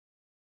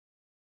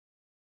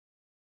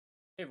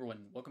Hey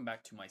everyone, welcome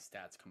back to my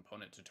stats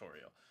component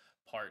tutorial.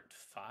 Part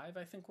 5,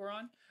 I think we're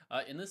on.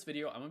 In this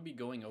video, I'm going to be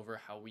going over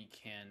how we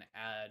can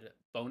add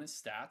bonus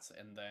stats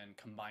and then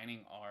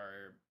combining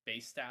our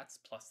base stats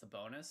plus the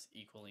bonus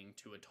equaling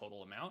to a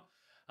total amount.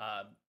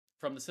 Uh,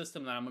 from the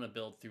system that I'm going to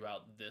build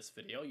throughout this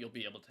video, you'll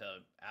be able to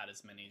add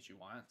as many as you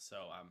want. So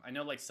I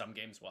know like some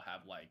games will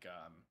have like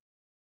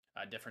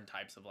different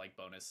types of like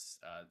bonus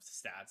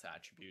stats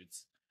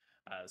attributes.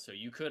 So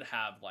you could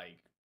have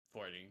like,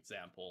 for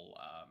example,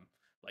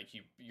 like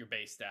your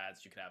base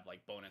stats. You could have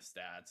like bonus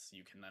stats.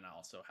 You can then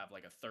also have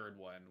like a third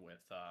one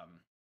with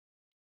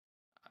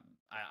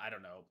I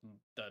don't know,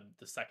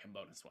 the second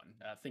bonus one.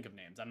 Think of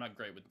names. I'm not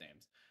great with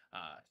names.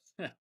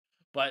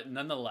 But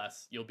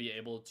nonetheless, you'll be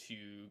able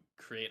to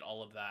create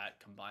all of that,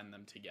 combine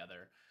them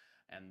together,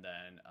 and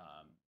then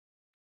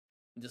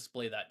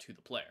display that to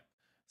the player.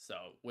 So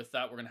with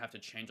that, we're going to have to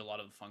change a lot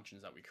of the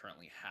functions that we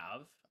currently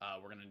have.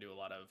 We're going to do a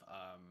lot of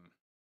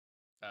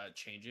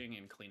changing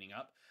and cleaning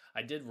up.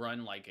 I did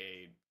run like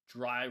a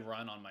dry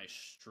run on my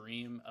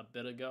stream a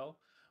bit ago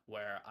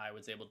where I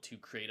was able to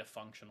create a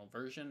functional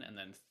version, and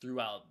then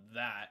throughout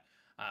that,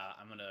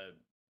 I'm going to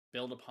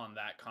build upon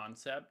that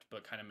concept,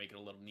 but kind of make it a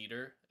little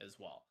neater as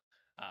well.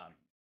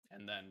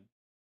 And then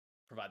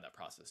provide that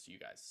process to you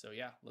guys. So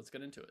yeah, let's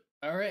get into it.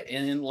 All right,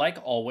 and like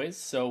always,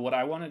 so what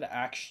I wanted to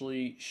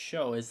actually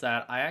show is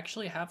that I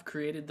actually have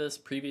created this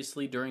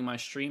previously during my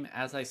stream,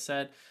 as I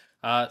said.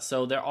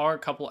 So there are a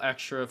couple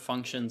extra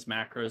functions,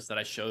 macros that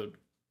I showed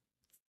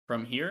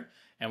from here,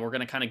 and we're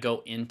going to kind of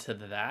go into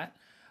that.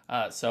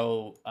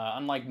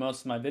 Unlike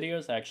most of my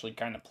videos, I actually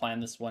kind of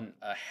planned this one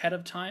ahead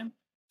of time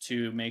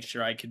to make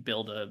sure I could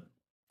build a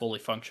fully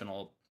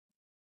functional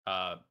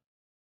uh,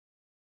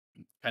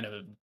 kind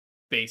of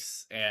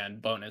base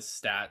and bonus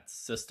stat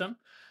system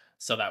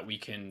so that we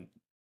can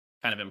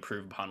kind of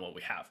improve upon what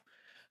we have.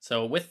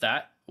 So with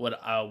that, what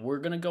we're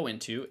going to go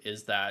into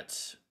is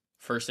that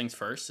first things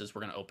first is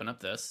we're going to open up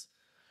this.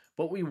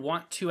 What we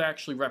want to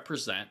actually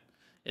represent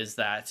is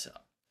that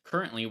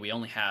currently we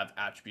only have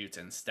attributes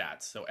and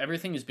stats. So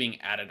everything is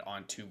being added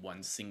onto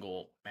one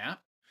single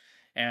map.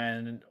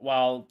 And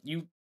while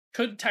you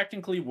could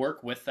technically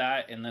work with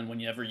that, and then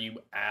whenever you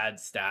add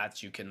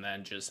stats, you can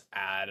then just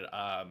add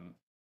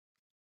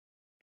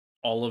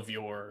all of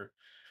your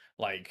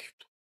like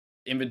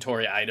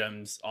inventory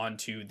items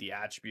onto the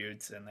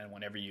attributes, and then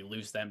whenever you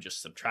lose them,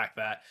 just subtract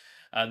that.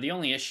 The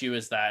only issue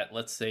is that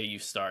let's say you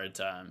start,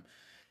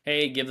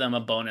 hey, give them a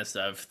bonus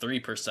of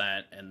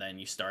 3%, and then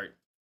you start.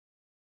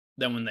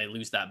 Then when they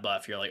lose that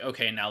buff, you're like,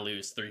 okay, now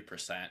lose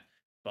 3%.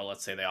 But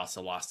let's say they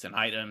also lost an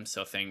item,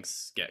 so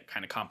things get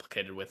kind of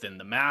complicated within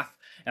the math,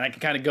 and I can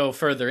kind of go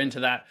further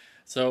into that.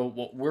 So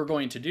what we're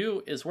going to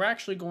do is we're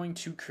actually going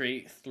to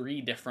create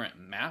 3 different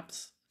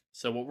maps.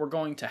 So what we're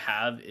going to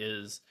have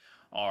is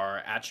our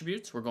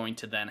attributes. We're going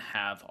to then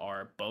have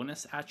our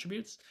bonus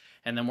attributes,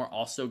 and then we're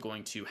also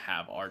going to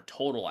have our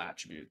total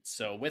attributes.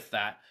 So with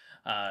that,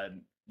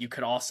 you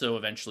could also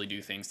eventually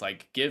do things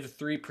like give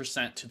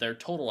 3% to their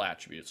total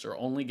attributes or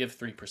only give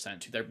 3%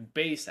 to their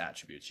base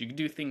attributes. You can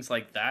do things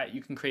like that.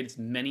 You can create as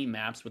many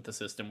maps with the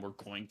system we're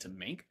going to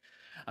make,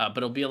 but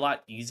it'll be a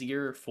lot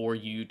easier for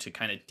you to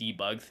kind of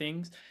debug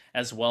things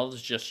as well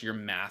as just your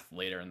math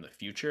later in the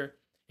future.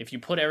 If you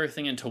put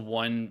everything into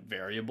one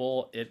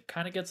variable, it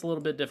kind of gets a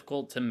little bit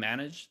difficult to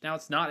manage. Now,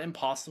 it's not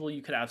impossible.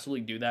 You could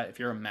absolutely do that. If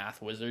you're a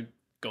math wizard,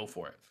 go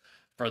for it.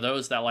 For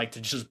those that like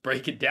to just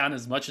break it down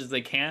as much as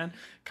they can,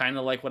 kind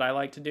of like what I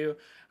like to do,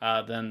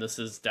 then this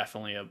is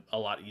definitely a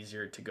lot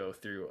easier to go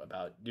through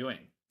about doing.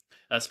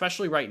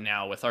 Especially right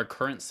now with our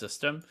current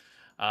system,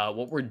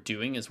 what we're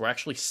doing is we're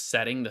actually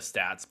setting the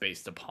stats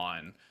based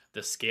upon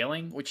the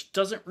scaling, which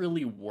doesn't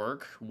really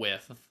work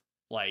with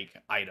like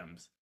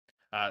items.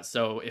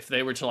 So if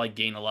they were to like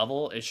gain a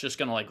level, it's just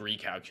gonna like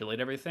recalculate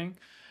everything.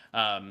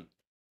 Um,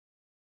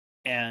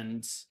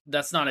 and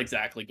that's not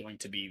exactly going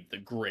to be the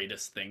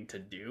greatest thing to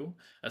do,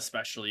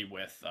 especially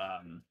with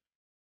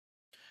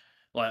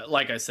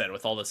like I said,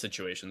 with all the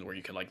situations where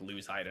you could like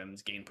lose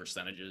items, gain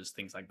percentages,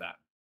 things like that.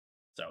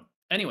 So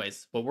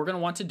anyways, what we're going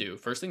to want to do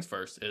first things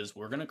first is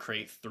we're going to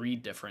create 3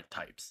 different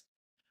types.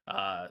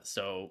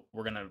 So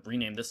we're going to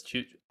rename this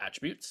to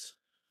attributes.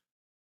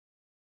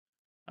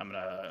 I'm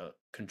going to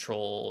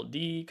control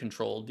D.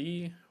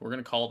 We're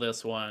going to call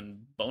this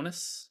one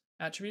bonus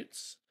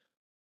attributes.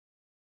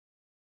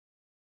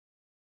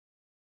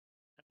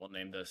 We'll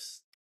name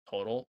this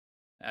total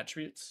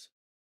attributes.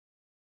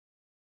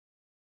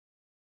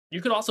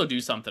 You could also do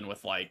something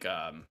with like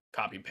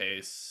copy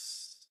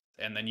paste,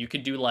 and then you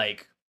could do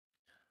like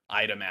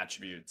item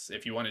attributes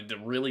if you wanted to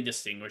really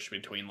distinguish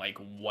between like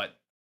what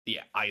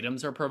the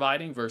items are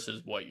providing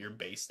versus what your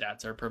base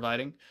stats are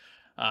providing.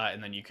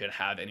 And then you could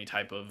have any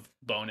type of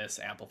bonus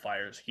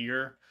amplifiers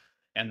here.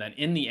 And then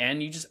in the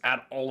end, you just add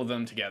all of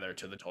them together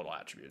to the total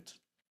attributes.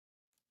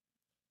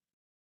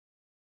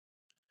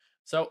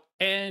 So,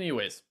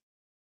 anyways,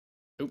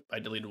 oop, I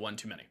deleted one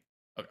too many.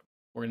 Okay,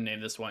 we're gonna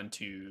name this one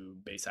to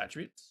base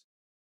attributes.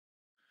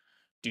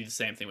 Do the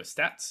same thing with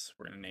stats.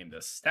 We're gonna name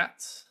this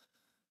stats.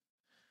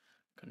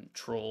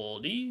 Control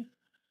D.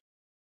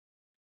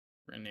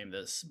 We're gonna name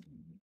this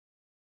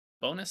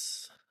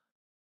bonus,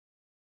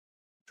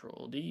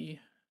 Control D,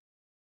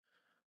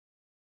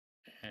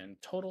 and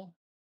total.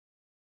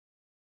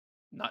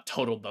 Not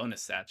total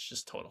bonus stats,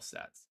 just total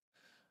stats.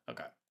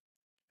 Okay.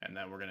 And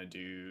then we're gonna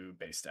do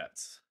base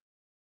stats.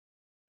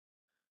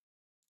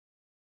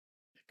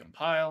 Hit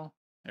compile.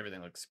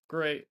 Everything looks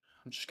great.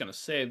 I'm just gonna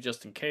save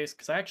just in case,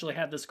 because I actually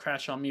had this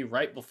crash on me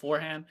right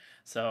beforehand.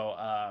 So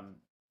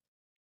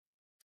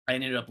I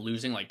ended up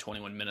losing like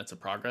 21 minutes of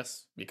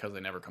progress because I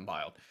never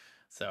compiled.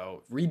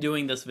 So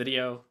redoing this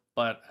video,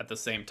 but at the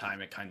same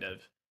time, it kind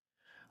of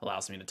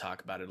allows me to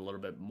talk about it a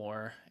little bit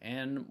more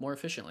and more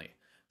efficiently.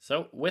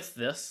 So with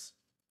this,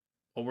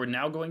 what we're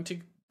now going to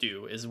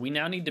do is we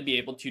now need to be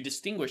able to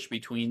distinguish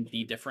between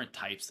the different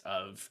types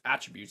of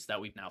attributes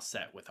that we've now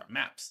set with our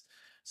maps.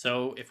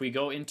 So if we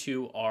go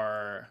into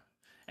our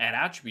add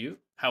attribute,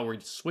 how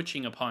we're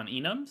switching upon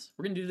enums,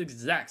 we're going to do the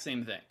exact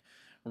same thing.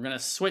 We're going to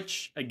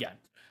switch again.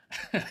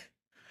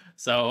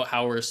 So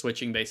how we're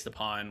switching based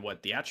upon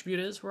what the attribute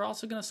is, we're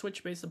also going to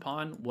switch based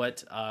upon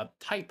what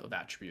type of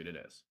attribute it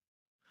is.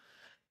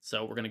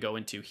 So we're going to go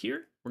into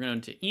here, we're going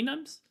to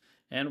enums,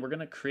 and we're going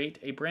to create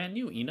a brand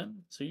new enum.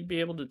 So you'd be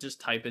able to just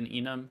type in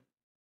enum,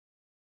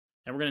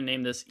 and we're going to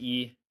name this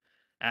e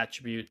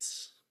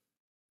attributes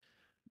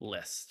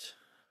list.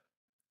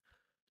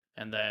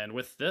 And then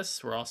with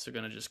this, we're also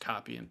going to just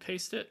copy and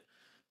paste it,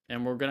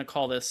 and we're going to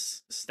call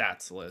this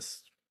stats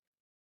list.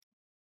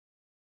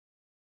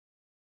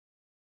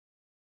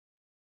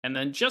 And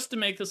then just to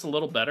make this a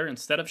little better,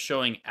 instead of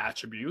showing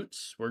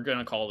attributes, we're going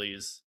to call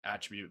these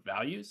attribute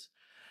values.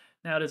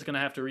 Now it is going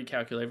to have to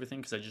recalculate everything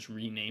because I just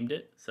renamed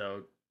it.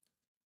 So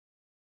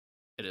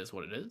it is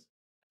what it is.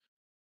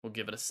 We'll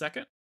give it a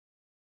second,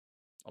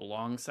 a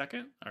long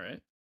second. All right.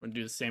 We're going to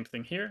do the same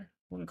thing here.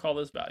 We're going to call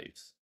those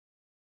values.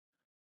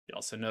 You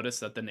also notice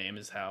that the name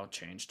is now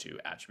changed to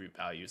attribute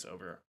values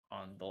over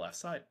on the left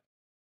side.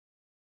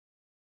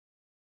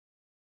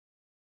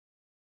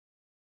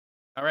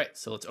 All right,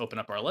 so let's open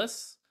up our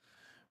lists.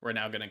 We're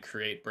now going to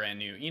create brand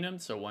new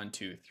enum. So 1,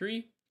 2,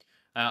 3.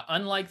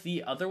 Unlike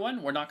the other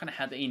one, we're not going to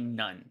have a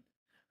none.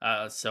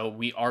 So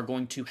we are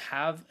going to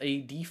have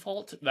a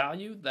default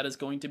value that is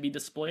going to be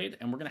displayed,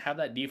 and we're going to have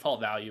that default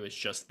value as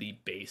just the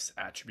base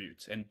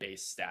attributes and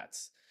base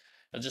stats.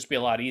 It'll just be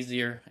a lot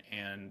easier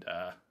and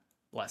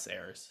less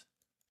errors.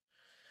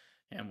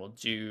 And we'll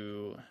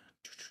do,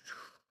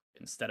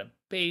 instead of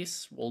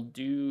base, we'll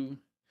do,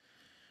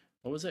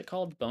 what was it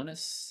called?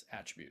 Bonus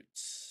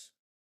attributes.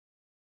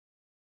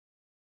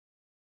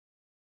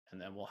 And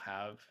then we'll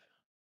have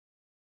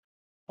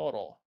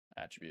total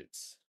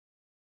attributes.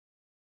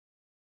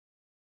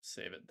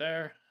 Save it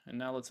there. And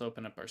now let's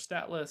open up our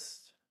stat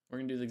list. We're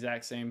going to do the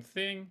exact same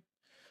thing.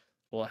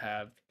 We'll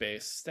have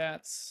base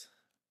stats,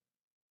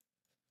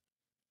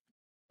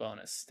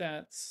 bonus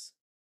stats,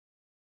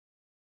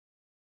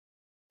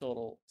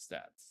 total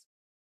stats.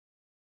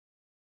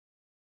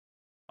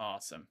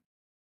 Awesome.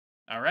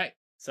 All right.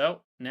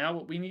 So now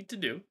what we need to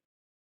do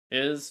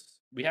is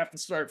we have to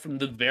start from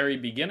the very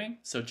beginning.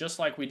 So just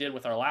like we did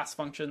with our last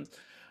functions,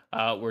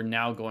 we're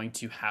now going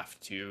to have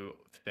to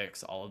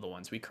fix all of the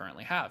ones we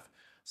currently have.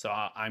 So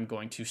I'm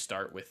going to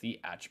start with the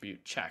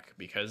attribute check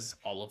because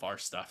all of our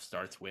stuff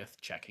starts with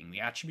checking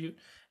the attribute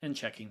and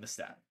checking the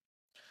stat.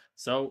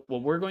 So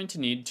what we're going to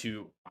need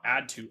to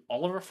add to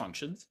all of our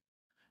functions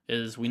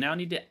is we now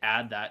need to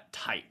add that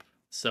type.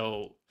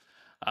 So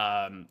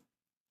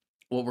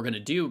what we're going to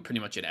do pretty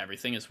much in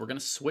everything is we're going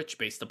to switch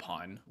based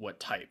upon what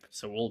type.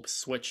 So we'll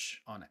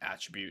switch on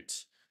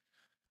attribute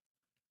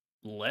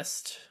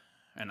list,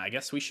 and I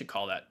guess we should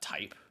call that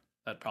type.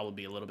 That'd probably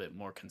be a little bit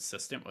more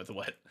consistent with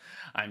what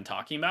I'm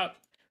talking about,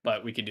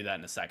 but we can do that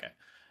in a second.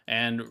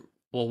 And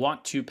we'll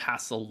want to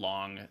pass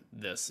along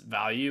this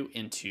value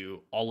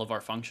into all of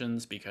our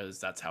functions because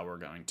that's how we're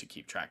going to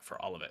keep track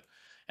for all of it.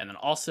 And then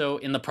also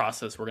in the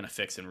process, we're going to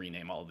fix and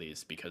rename all of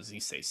these because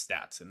these say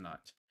stats and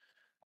not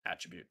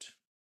attribute.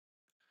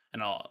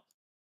 And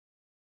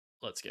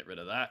let's get rid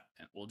of that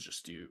and we'll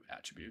just do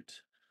attribute.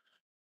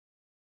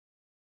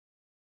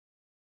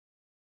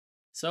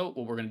 So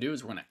what we're going to do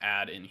is we're going to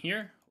add in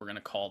here. We're going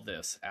to call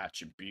this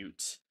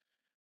attribute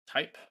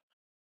type.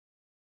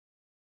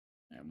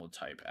 And we'll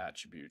type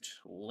attribute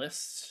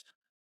list.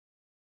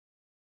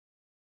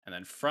 And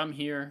then from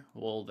here,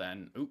 we'll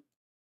then,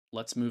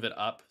 let's move it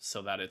up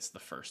so that it's the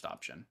first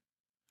option.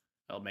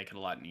 That'll make it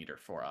a lot neater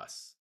for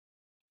us.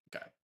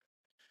 Okay.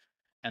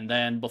 And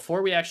then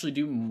before we actually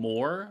do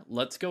more,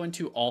 let's go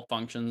into all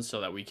functions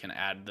so that we can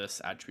add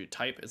this attribute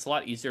type. It's a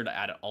lot easier to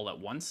add it all at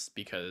once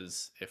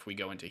because if we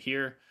go into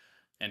here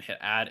and hit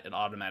add, it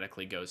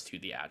automatically goes to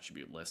the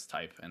attribute list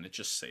type and it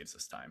just saves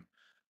us time.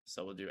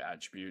 So we'll do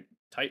attribute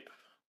type.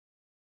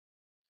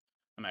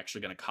 I'm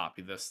actually going to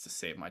copy this to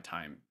save my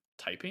time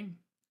typing.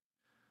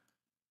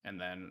 And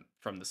then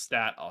from the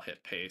stat, I'll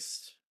hit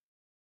paste.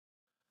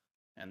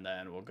 And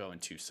then we'll go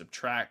into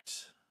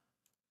subtract,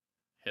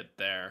 hit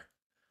there,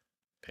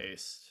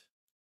 paste.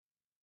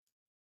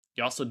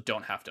 You also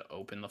don't have to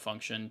open the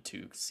function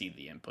to see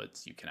the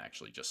inputs. You can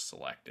actually just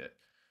select it.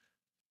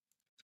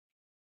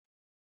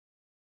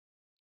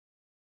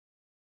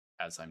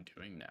 as I'm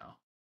doing now.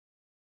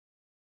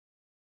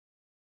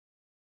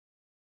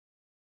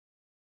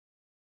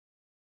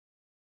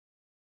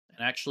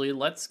 And actually,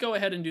 let's go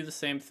ahead and do the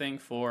same thing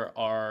for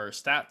our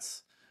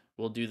stats.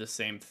 We'll do the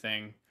same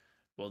thing.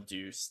 We'll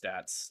do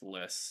stats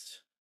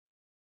list,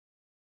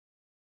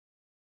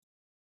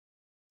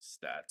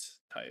 stat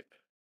type.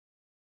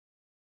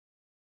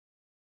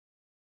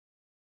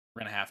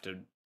 We're going to have to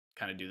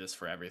kind of do this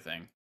for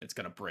everything. It's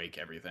going to break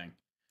everything.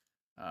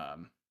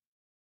 Um,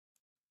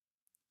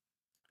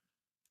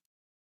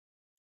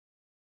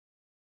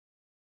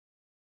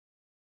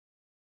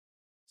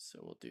 so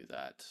we'll do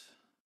that.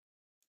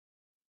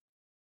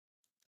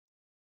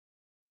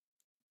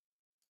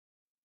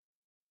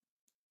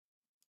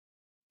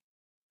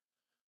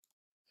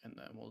 And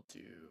then we'll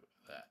do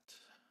that.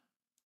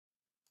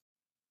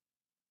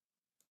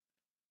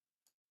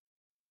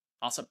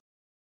 Awesome.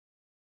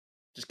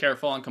 Just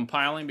careful on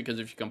compiling, because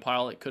if you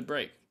compile, it could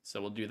break.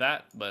 So we'll do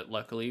that, but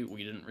luckily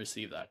we didn't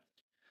receive that.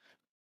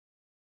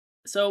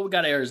 So we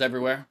got errors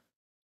everywhere.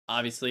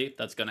 Obviously,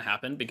 that's going to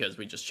happen because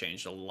we just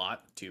changed a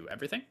lot to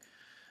everything.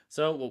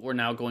 So what we're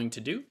now going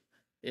to do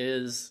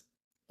is,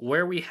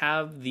 where we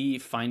have the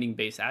finding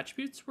base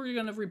attributes, we're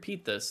going to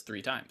repeat this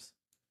 3 times.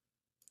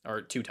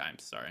 Or 2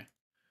 times, sorry.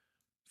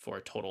 For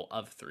a total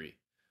of 3.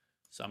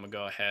 So I'm going to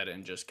go ahead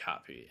and just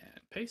copy and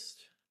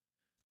paste.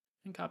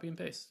 And copy and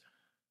paste.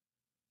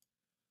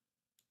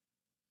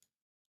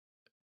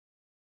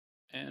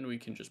 And we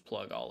can just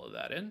plug all of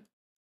that in.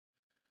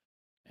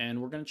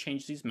 And we're going to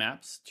change these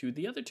maps to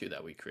the other 2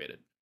 that we created.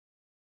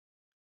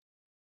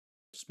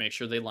 Just make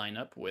sure they line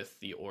up with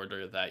the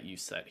order that you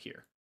set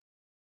here.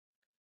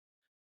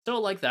 So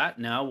like that,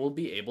 now we'll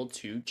be able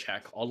to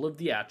check all of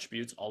the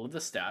attributes, all of the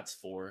stats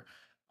for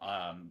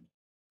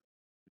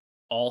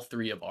all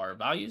 3 of our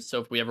values. So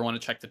if we ever want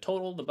to check the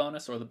total, the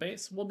bonus, or the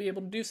base, we'll be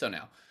able to do so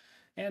now.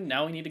 And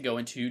now we need to go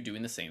into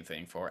doing the same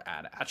thing for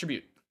add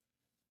attribute.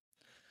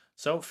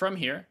 So from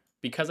here,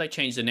 because I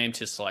changed the name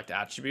to select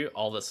attribute,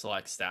 all the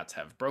select stats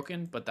have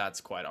broken, but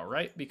that's quite all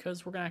right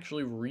because we're going to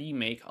actually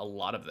remake a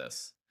lot of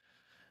this.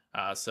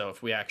 So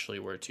if we actually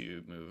were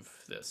to move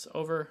this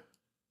over,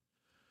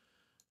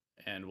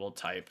 and we'll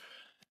type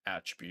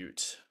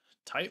attribute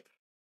type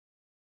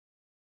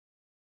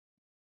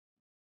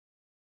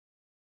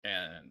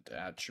and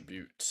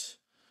attribute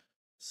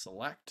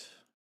select.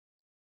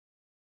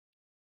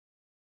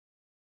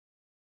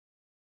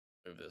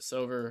 Move this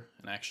over,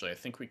 and actually I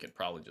think we could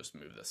probably just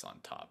move this on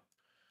top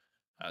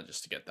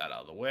just to get that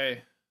out of the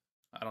way.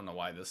 I don't know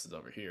why this is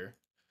over here.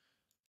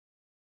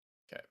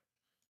 Okay.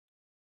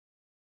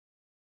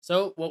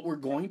 So what we're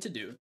going to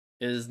do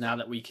is, now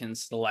that we can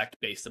select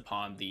based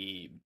upon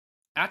the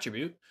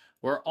attribute,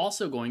 we're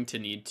also going to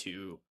need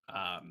to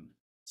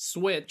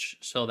switch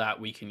so that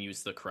we can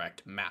use the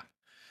correct map.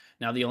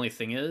 Now, the only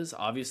thing is,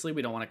 obviously,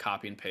 we don't want to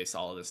copy and paste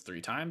all of this 3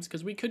 times,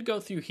 because we could go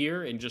through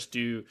here and just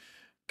do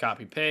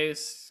copy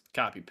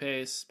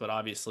paste, but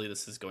obviously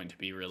this is going to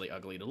be really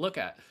ugly to look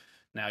at.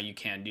 Now, you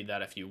can do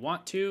that if you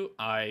want to.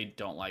 I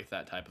don't like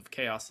that type of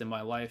chaos in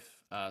my life,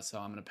 so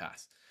I'm going to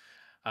pass.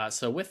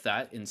 So with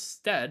that,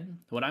 instead,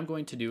 what I'm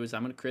going to do is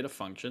I'm going to create a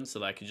function so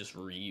that I can just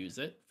reuse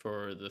it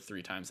for the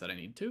 3 times that I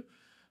need to.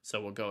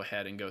 So we'll go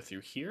ahead and go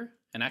through here.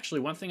 And actually,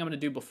 one thing I'm going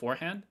to do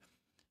beforehand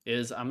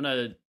is I'm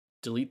going to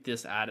delete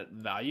this add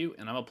value,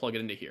 and I'm going to plug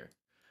it into here.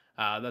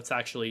 That's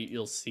actually,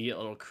 you'll see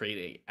it'll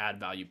create a add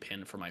value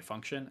pin for my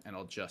function, and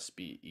it'll just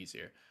be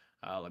easier.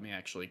 Let me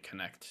actually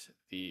connect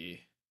the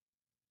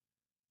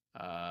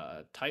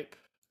type,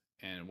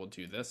 and we'll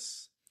do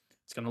this.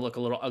 It's going to look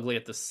a little ugly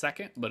at the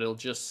second, but it'll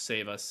just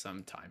save us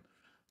some time.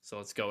 So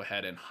let's go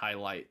ahead and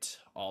highlight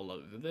all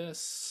of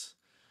this,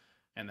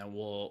 and then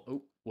we'll,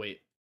 oh,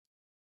 wait.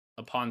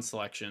 Upon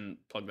selection,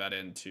 plug that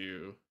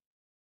into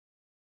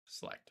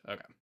select.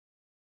 Okay.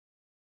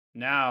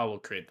 Now we'll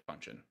create the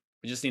function.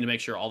 We just need to make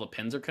sure all the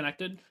pins are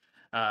connected.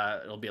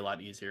 It'll be a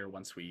lot easier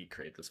once we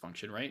create this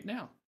function right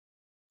now.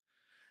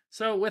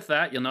 So with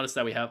that, you'll notice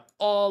that we have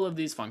all of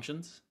these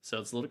functions. So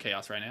it's a little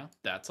chaos right now.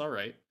 That's all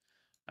right.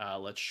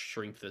 Let's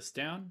shrink this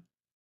down.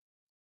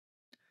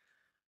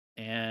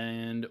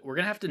 And we're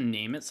going to have to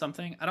name it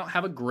something. I don't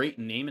have a great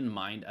name in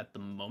mind at the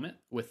moment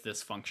with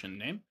this function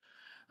name.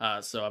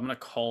 So I'm going to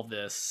call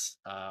this,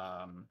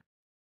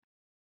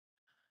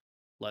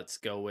 let's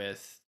go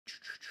with,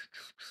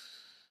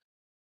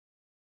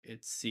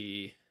 it's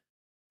the,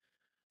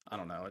 I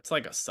don't know, it's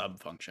like a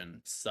sub function,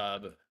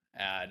 sub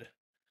add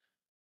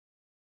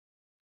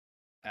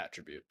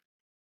attribute.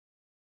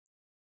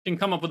 You can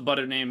come up with a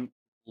better name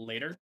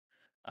later.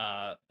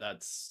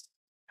 That's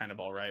kind of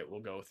all right.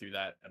 We'll go through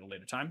that at a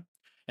later time.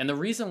 And the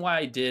reason why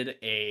I did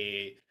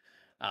a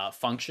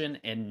function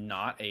and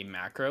not a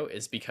macro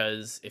is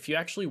because if you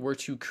actually were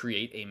to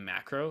create a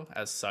macro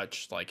as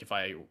such, like if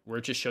I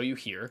were to show you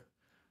here,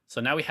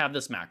 so now we have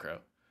this macro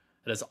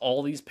that has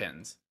all these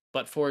pins.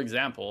 But for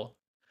example,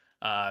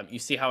 you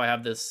see how I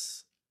have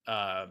this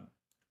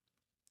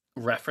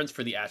reference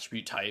for the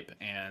attribute type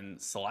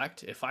and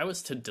select. If I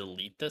was to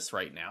delete this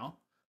right now,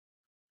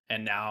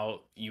 and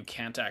now you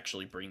can't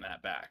actually bring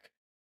that back.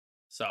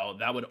 So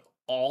that would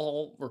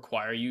all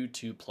require you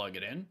to plug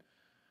it in.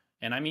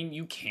 And I mean,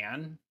 you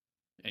can,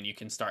 and you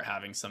can start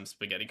having some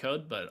spaghetti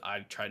code, but I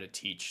try to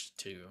teach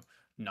to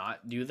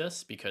not do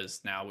this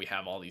because now we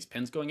have all these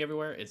pins going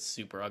everywhere. It's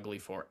super ugly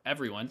for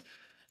everyone,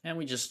 and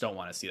we just don't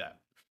want to see that.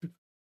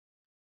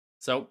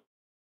 So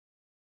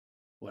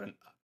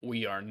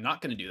we are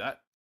not going to do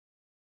that.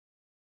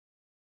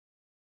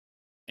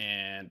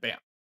 And bam.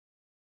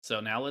 So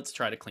now let's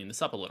try to clean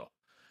this up a little.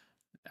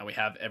 Now we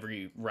have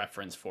every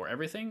reference for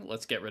everything.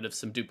 Let's get rid of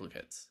some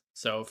duplicates.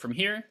 So from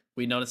here,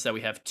 we notice that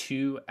we have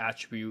 2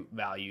 attribute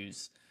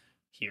values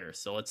here.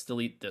 So let's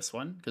delete this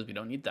one because we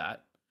don't need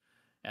that.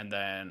 And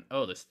then,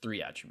 oh, there's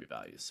 3 attribute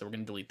values. So we're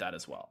going to delete that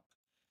as well.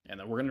 And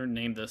then we're going to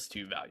rename this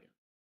to value.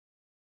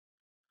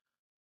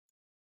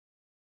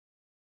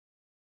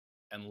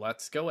 And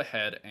let's go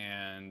ahead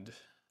and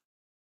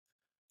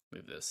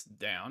move this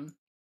down.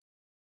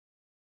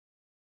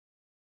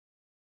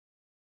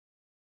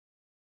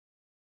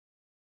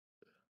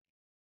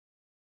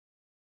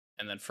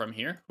 And then from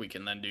here, we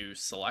can then do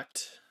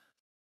select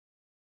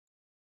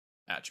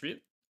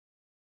attribute,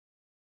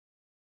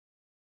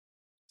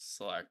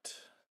 select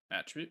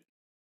attribute.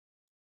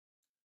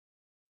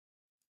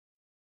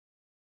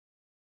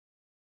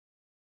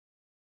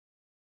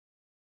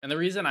 And the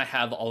reason I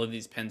have all of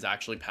these pins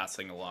actually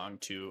passing along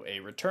to a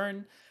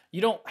return,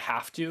 you don't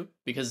have to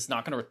because it's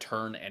not going to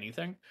return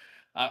anything.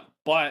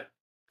 But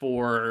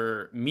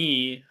for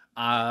me,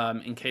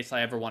 in case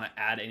I ever want to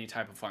add any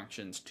type of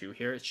functions to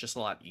here, it's just a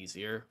lot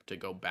easier to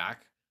go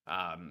back.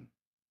 I'm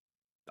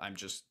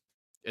just,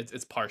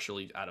 it's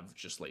partially out of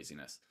just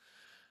laziness.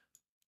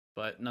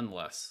 But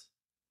nonetheless,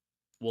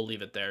 we'll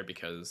leave it there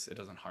because it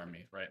doesn't harm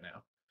me right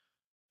now,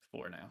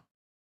 for now.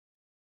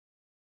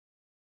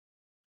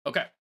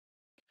 Okay.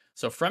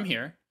 So from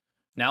here,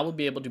 now we'll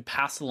be able to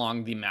pass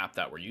along the map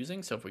that we're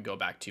using. So if we go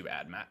back to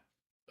add map,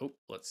 oh,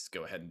 let's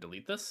go ahead and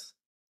delete this.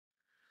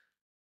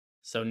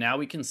 So now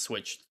we can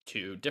switch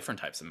to different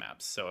types of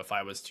maps. So if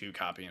I was to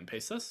copy and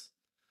paste this,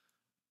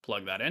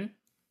 plug that in,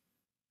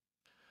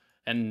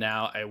 and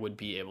now I would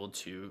be able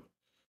to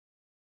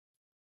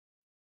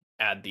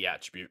add the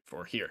attribute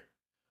for here.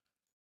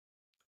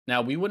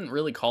 Now we wouldn't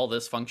really call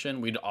this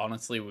function. We'd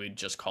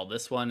just call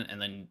this one,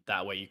 and then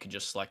that way you could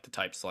just select the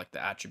type, select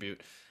the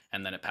attribute,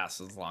 and then it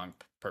passes along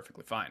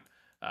perfectly fine.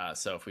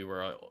 So if we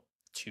were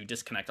to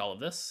disconnect all of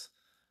this,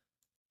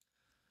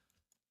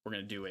 we're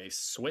going to do a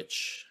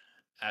switch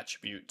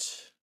attribute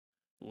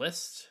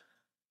list,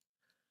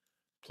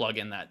 plug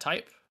in that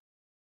type,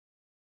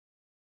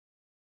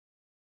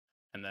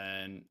 and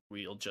then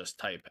we'll just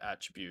type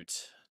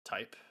attribute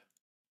type.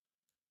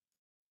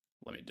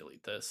 Let me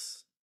delete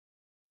this.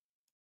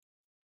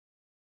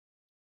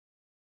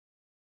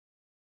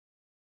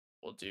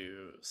 We'll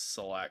do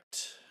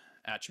select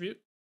attribute,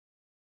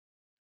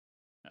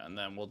 and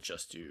then we'll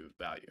just do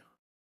value.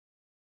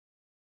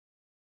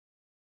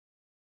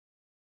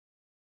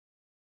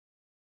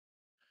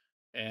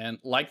 And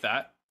like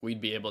that,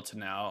 we'd be able to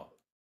now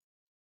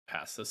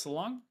pass this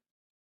along.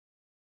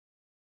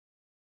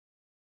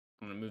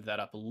 I'm going to move that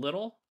up a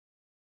little,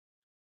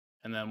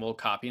 and then we'll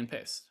copy and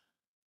paste.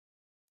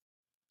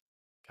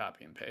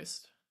 Copy and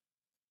paste.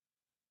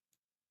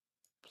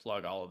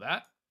 Plug all of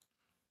that,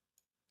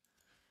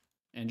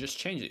 and just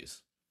change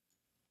these.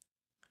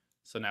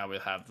 So now we'll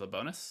have the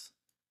bonus,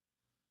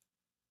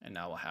 and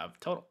now we'll have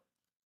total.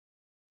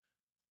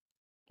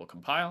 We'll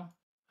compile.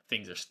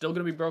 Things are still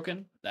going to be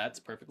broken. That's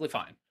perfectly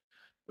fine.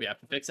 We have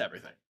to fix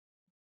everything.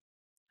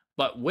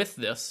 But with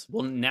this,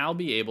 we'll now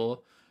be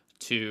able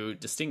to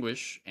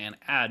distinguish and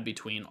add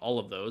between all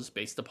of those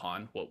based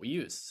upon what we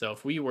use. So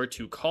if we were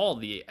to call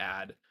the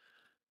add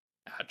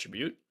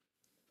attribute,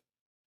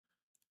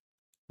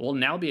 we'll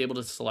now be able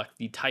to select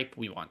the type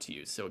we want to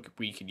use. So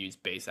we could use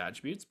base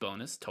attributes,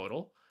 bonus,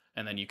 total,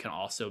 and then you can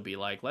also be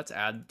like, let's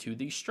add to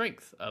the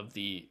strength of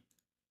the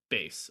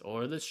base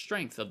or the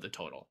strength of the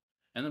total,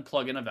 and then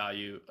plug in a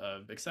value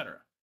of etc.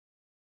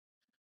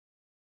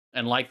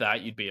 And like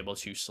that, you'd be able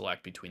to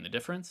select between the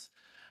difference.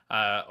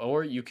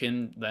 Or you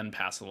can then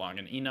pass along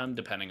an enum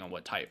depending on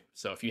what type.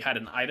 So if you had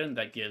an item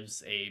that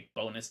gives a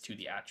bonus to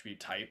the attribute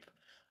type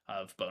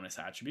of bonus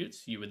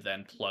attributes, you would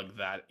then plug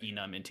that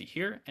enum into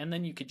here, and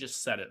then you could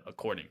just set it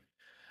accordingly.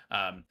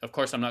 Of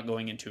course, I'm not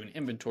going into an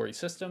inventory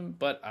system,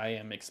 but I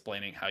am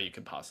explaining how you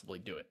could possibly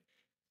do it.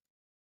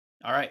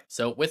 All right,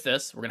 so with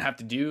this, we're gonna have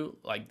to do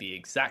like the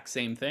exact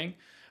same thing,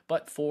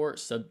 but for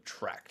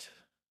subtract.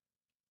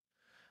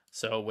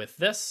 So with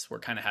this, we're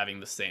kind of having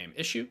the same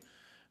issue,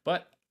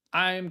 but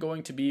I'm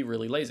going to be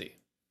really lazy.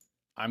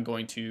 I'm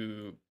going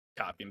to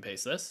copy and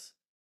paste this,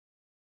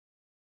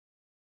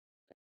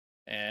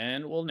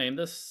 and we'll name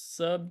this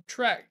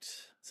subtract.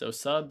 So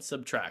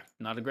subtract,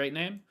 not a great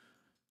name,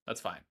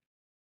 that's fine.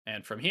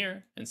 And from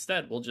here,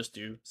 instead, we'll just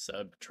do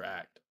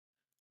subtract.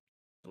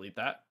 Delete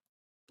that,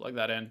 plug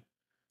that in,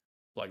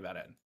 plug that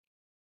in.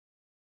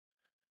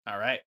 All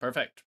right,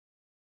 perfect.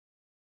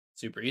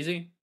 Super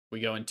easy. We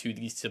go into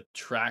the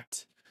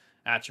subtract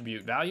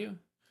attribute value,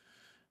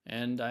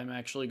 and I'm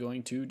actually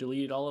going to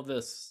delete all of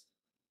this.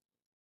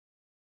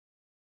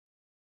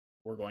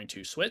 we're going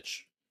to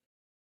switch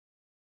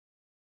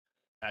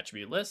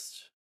attribute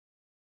list.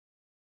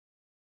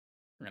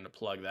 We're going to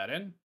plug that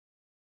in.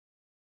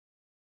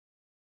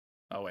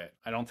 Oh, wait.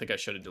 I don't think I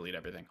should have deleted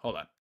everything. Hold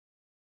on.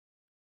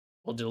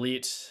 We'll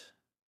delete.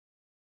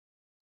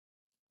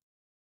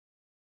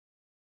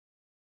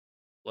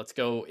 Let's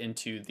go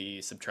into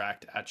the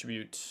subtract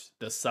attribute,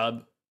 the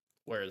sub.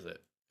 Where is it?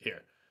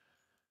 Here.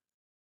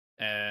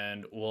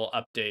 And we'll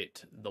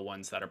update the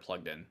ones that are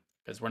plugged in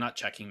because we're not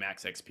checking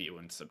max XP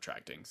when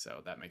subtracting.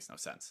 So that makes no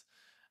sense.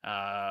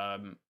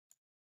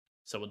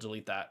 So we'll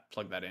delete that,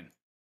 plug that in.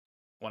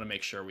 Want to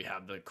make sure we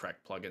have the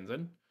correct plugins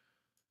in.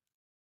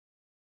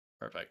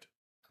 Perfect.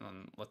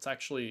 Let's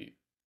actually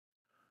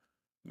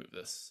move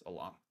this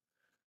along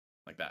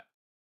like that.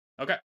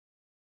 Okay.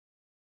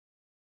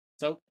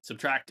 So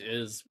subtract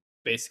is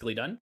basically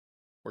done.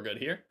 We're good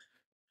here.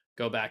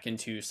 Go back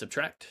into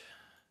subtract.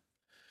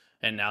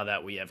 And now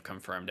that we have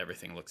confirmed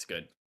everything looks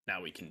good,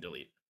 now we can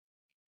delete.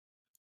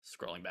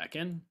 Scrolling back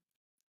in,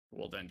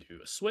 we'll then do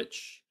a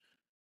switch,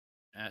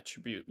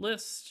 attribute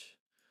list,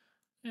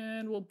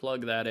 and we'll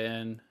plug that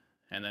in.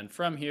 And then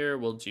from here,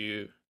 we'll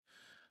do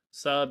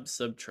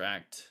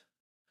subtract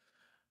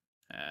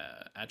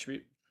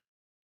attribute.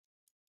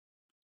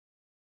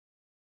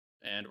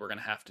 And we're going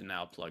to have to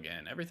now plug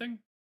in everything.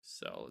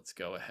 So let's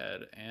go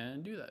ahead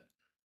and do that.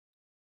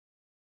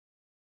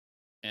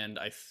 And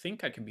I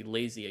think I can be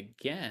lazy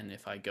again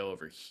if I go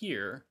over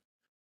here,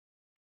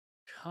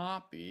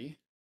 copy,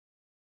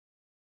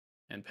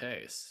 and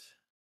paste.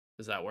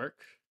 Does that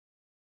work?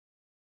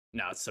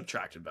 No, it's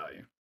subtracted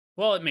value.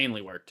 Well, it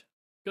mainly worked.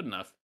 Good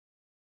enough.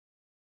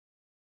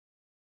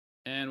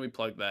 And we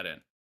plug that in.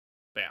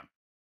 Bam.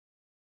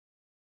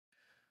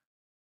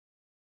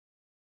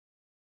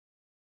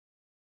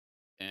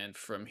 And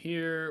from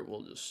here,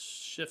 we'll just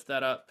shift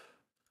that up.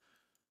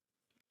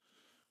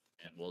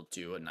 And we'll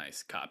do a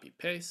nice copy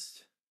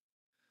paste.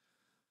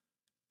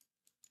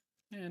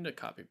 And a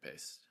copy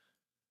paste.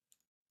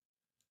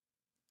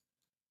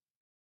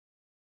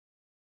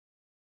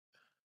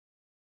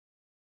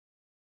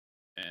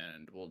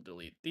 And we'll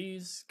delete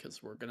these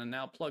because we're going to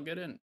now plug it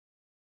in.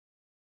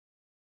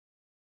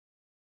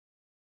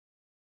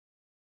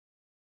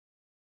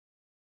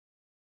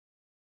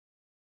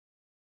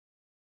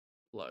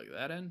 Plug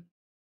that in.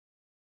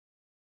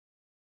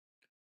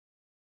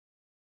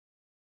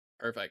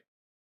 Perfect.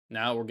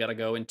 Now we're going to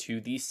go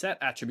into the set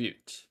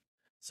attribute.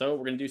 So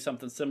we're going to do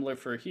something similar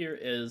for here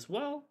as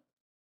well.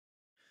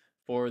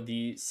 For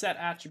the set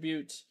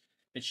attribute,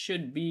 it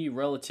should be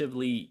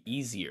relatively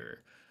easier.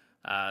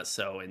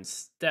 So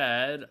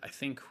instead, I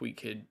think we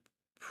could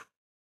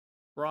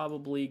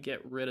probably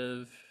get rid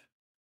of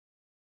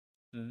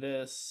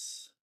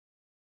this.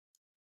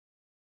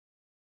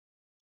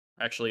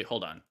 Actually,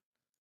 hold on.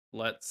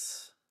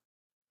 Let's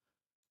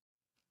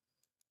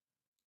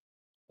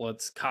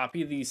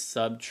copy the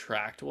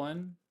subtract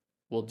one.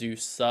 We'll do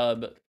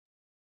sub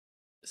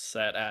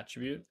set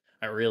attribute.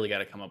 I really got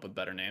to come up with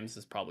better names.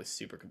 This is probably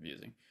super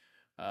confusing.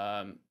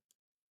 Let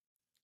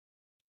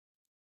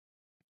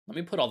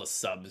me put all the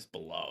subs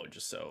below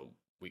just so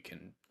we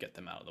can get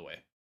them out of the way.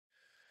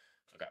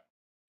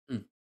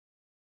 Okay.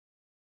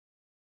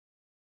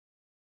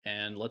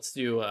 And let's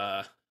do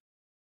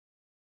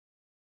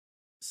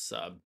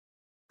sub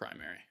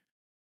primary.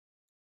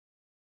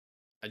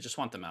 I just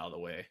want them out of the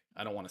way.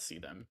 I don't want to see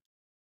them.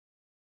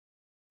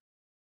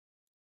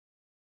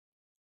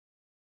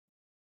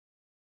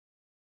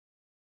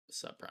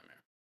 Sub primary.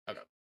 Okay.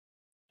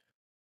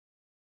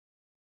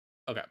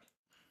 Okay.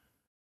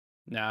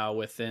 Now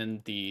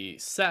within the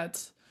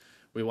set,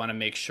 we want to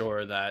make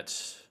sure that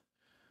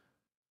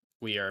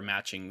we are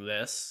matching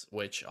this,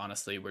 which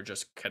honestly, we're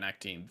just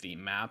connecting the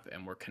map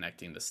and we're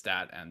connecting the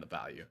stat and the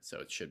value. So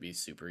it should be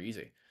super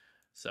easy.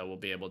 So we'll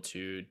be able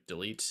to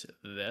delete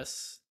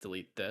this,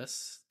 delete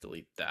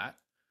that,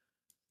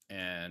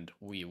 and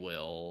we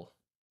will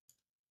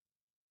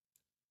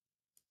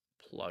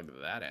plug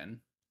that in.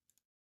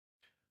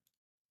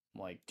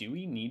 Like, do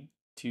we need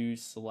to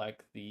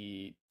select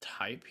the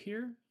type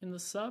here in the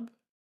sub?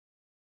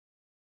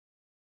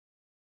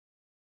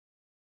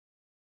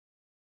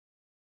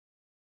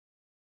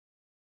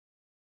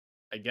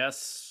 I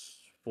guess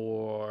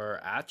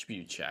for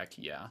attribute check,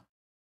 yeah.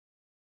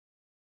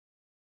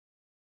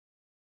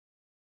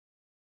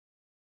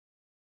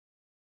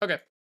 Okay.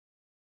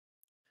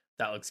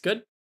 That looks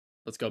good.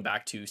 Let's go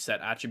back to set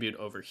attribute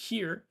over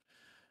here.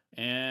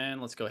 And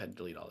let's go ahead and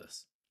delete all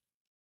this.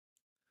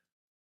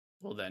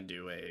 We'll then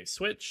do a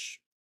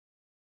switch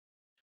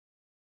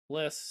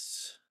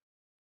list.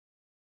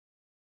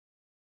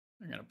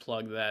 We're going to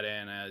plug that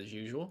in as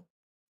usual.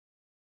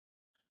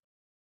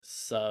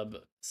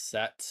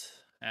 Subset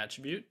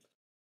attribute.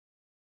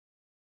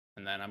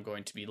 And then I'm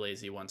going to be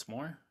lazy once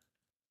more.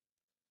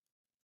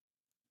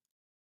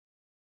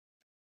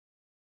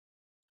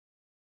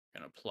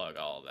 I'm going to plug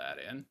all that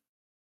in.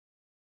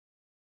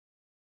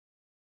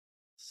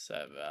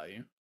 Set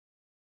value.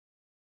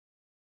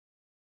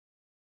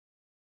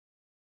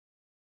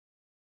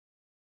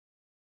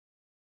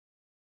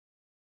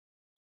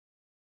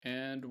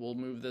 And we'll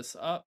move this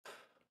up,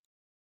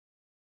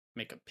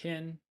 make a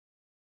pin.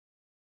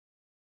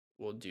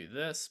 We'll do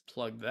this,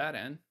 plug that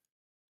in,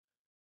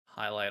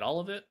 highlight all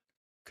of it,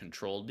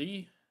 Control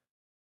D.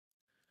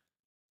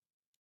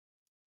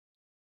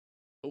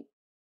 Oh,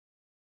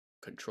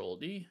 Control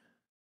D,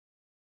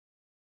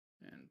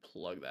 and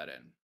plug that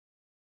in.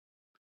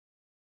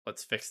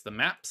 Let's fix the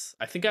maps.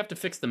 I think I have to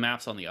fix the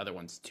maps on the other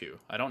ones too.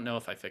 I don't know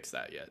if I fixed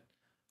that yet.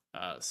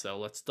 So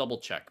let's double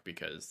check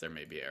because there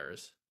may be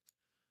errors.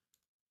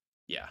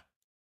 Yeah.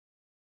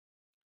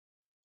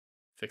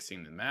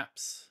 Fixing the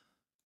maps.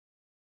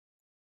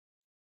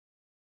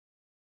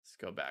 Let's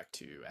go back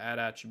to add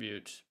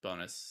attribute,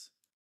 bonus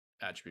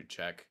attribute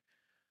check.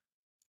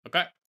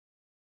 Okay.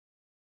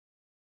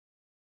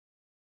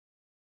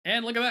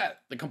 And look at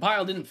that. The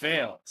compile didn't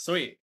fail.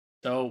 Sweet.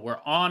 So we're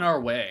on our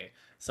way.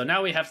 So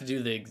now we have to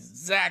do the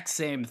exact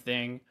same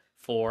thing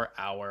for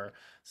our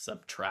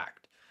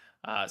subtract.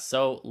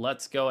 So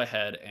let's go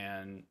ahead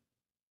and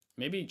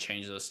maybe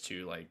change this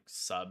to like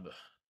sub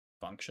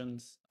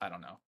functions. I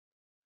don't know.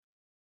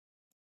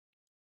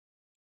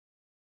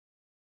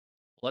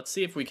 Let's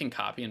see if we can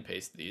copy and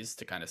paste these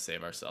to kind of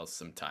save ourselves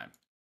some time.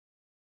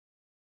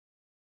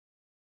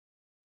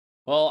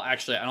 Well,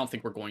 actually, I don't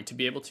think we're going to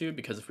be able to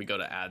because if we go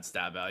to add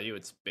stat value,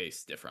 it's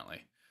based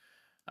differently.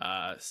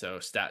 So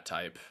stat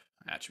type,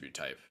 attribute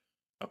type.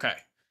 Okay.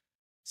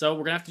 So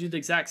we're gonna have to do the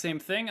exact same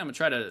thing. I'm gonna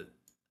try to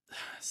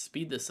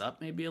speed this up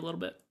maybe a little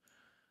bit.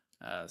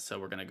 So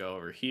we're gonna go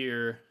over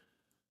here.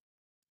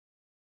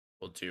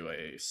 We'll do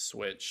a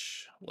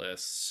switch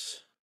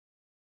list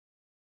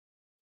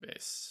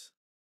base,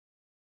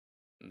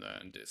 and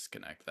then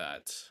disconnect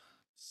that.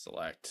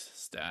 Select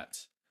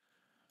stat.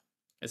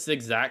 It's the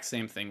exact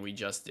same thing we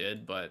just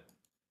did, but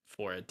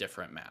for a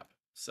different map.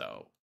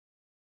 So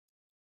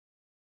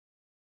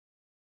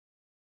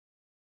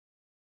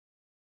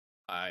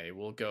I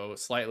will go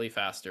slightly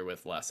faster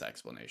with less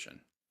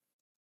explanation.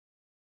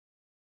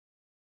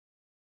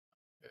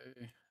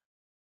 Okay.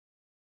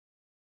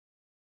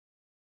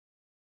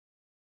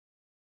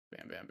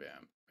 Bam, bam,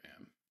 bam,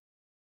 bam.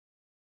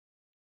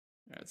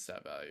 Add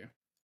stat value.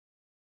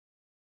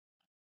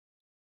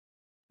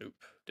 Oop,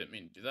 didn't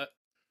mean to do that.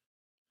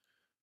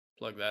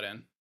 Plug that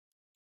in.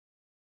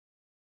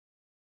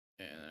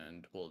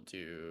 And we'll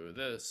do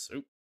this.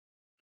 Oop.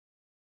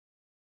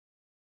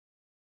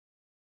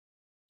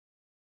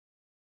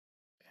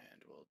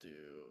 And we'll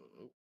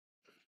do oop.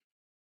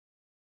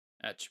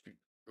 Attribute.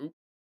 Oop.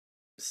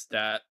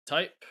 Stat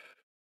type.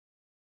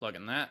 Plug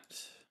in that.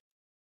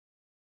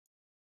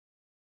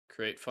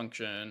 Create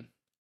function.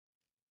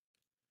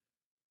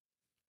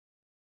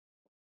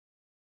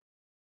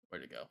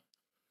 Where'd it go?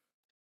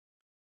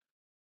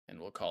 And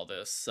we'll call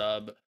this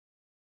sub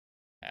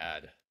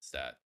add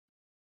stat.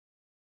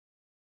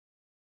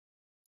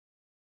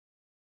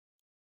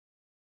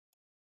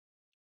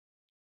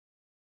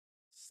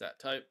 Stat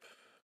type.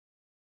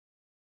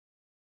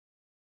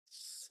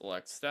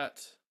 Select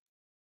stat.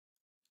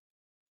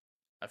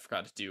 I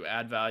forgot to do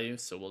add value,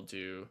 so we'll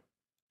do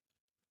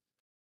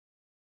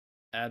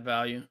add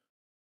value.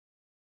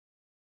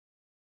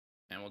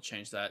 And we'll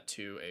change that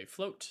to a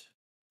float.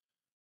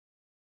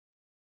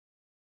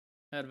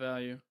 Add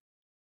value.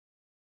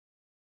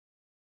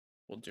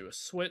 We'll do a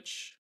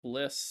switch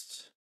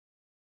list.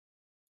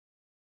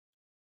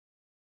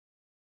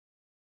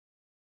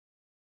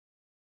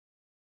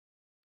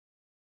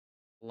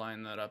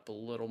 Line that up a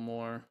little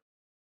more.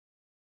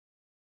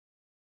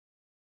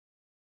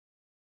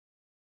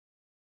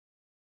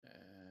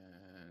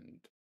 And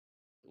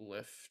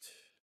lift.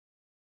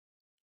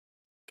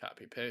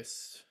 Copy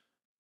paste.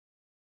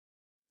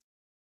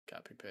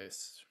 Copy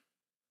paste.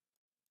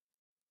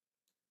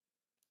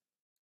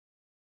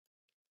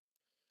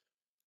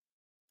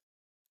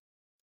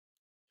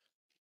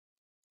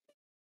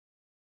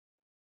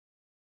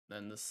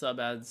 Then the sub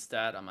add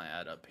stat I'm gonna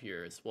add up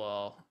here as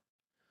well.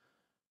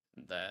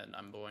 And then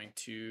I'm going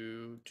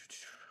to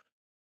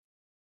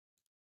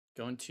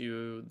go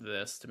into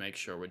this to make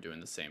sure we're doing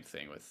the same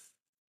thing with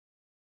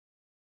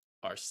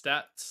our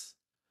stats.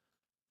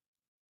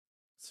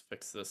 Let's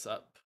fix this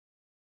up.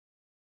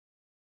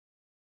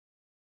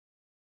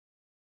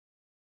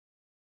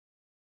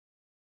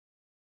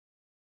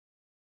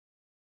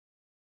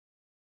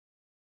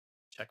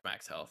 Check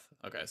max health.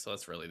 Okay, so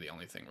that's really the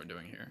only thing we're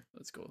doing here.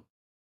 That's cool.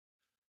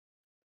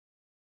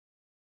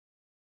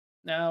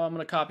 Now I'm going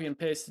to copy and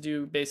paste to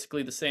do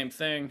basically the same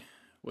thing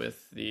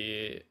with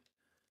the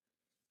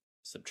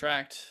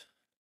subtract.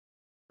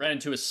 Ran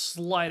into a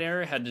slight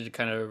error, had to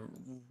kind of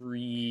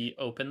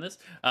reopen this.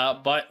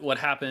 But what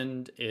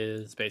happened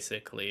is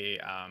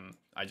basically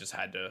I just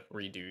had to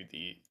redo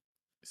the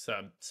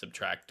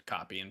subtract,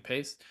 copy, and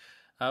paste,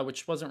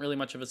 which wasn't really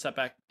much of a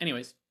setback.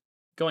 Anyways,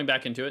 going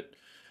back into it.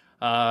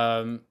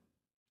 Now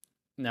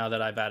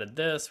that I've added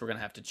this, we're going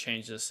to have to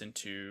change this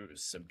into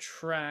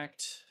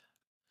subtract.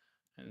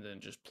 And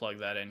then just plug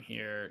that in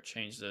here.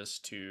 Change this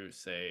to,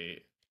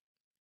 say,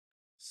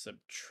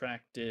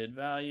 subtracted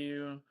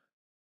value.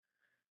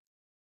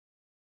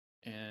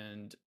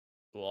 And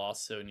we'll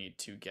also need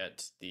to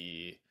get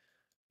the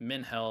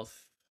min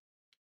health,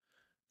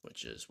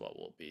 which is what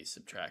we'll be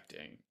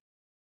subtracting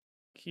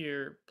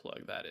here.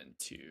 Plug that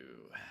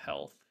into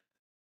health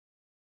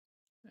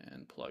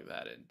and plug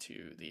that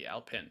into the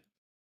out pin.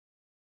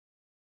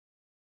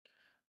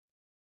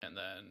 And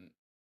then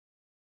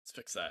let's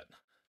fix that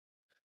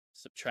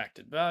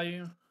subtracted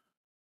value.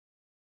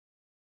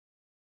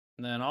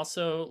 And then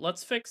also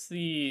let's fix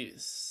the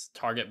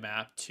target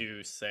map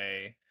to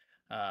say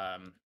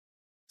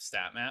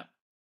stat map.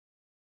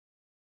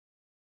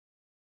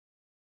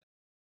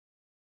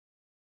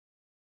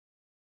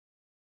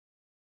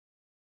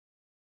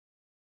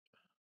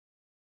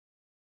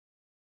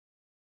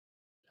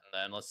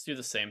 And then let's do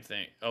the same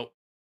thing. Oh,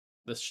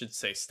 this should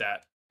say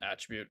stat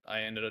attribute.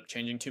 I ended up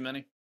changing too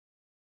many.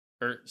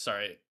 Or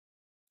sorry,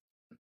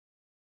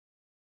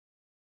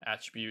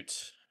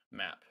 attribute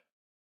map.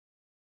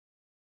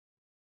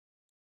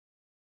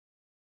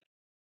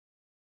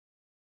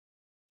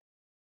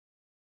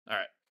 All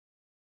right.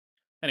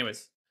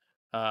 Anyways,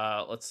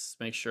 let's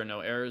make sure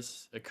no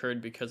errors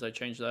occurred because I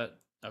changed that.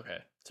 Okay,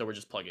 so we're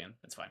just plugging in.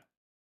 It's fine.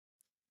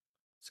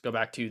 Let's go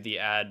back to the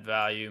add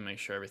value, make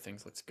sure everything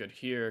looks good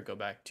here. Go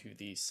back to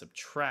the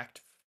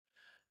subtract,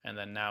 and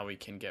then now we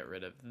can get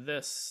rid of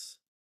this.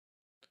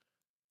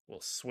 We'll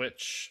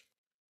switch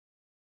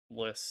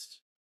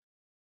list,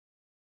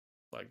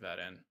 plug that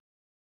in.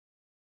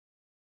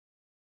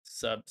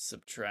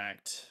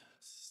 Subtract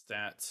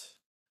stat,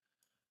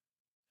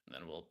 and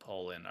then we'll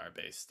pull in our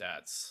base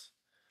stats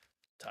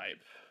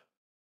type.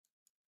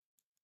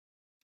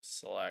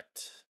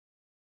 Select,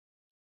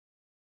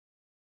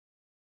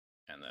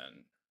 and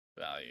then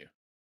value.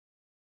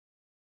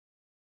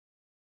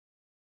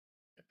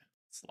 Okay,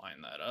 let's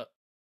line that up.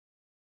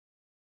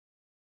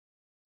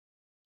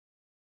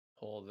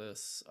 Pull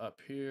this up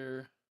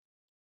here,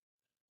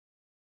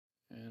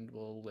 and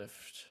we'll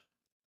lift,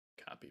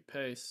 copy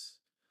paste,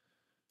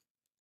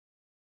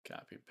 plug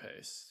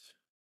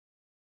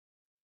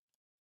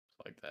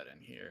that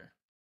in here.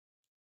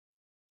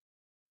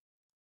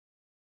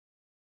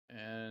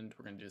 And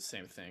we're going to do the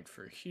same thing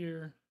for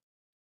here.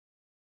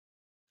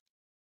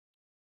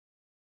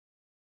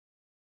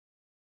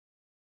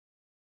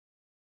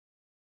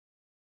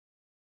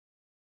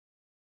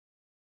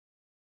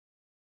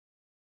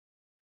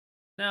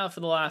 Now for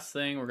the last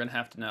thing, we're going to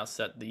have to now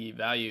set the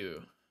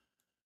value.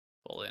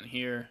 Pull in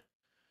here.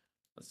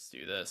 Let's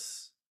do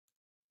this.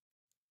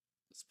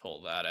 Let's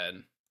pull that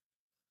in,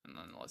 and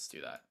then let's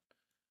do that.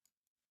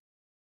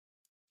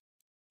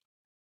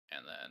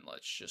 And then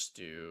let's just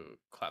do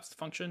collapse the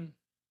function.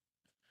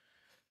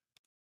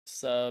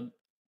 Sub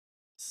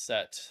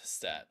set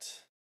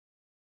stat.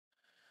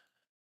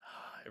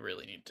 I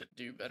really need to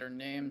do better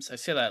names. I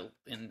say that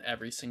in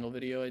every single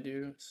video I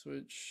do.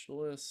 Switch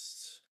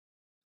list.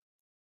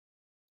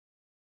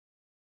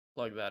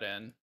 Plug that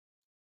in.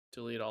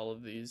 Delete all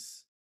of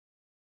these.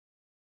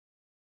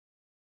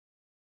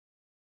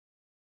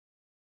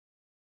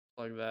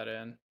 Plug that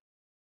in.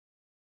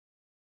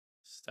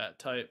 Stat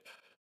type.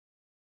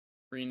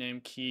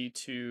 Rename key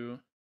to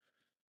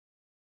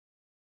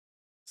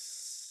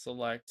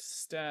select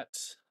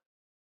stat.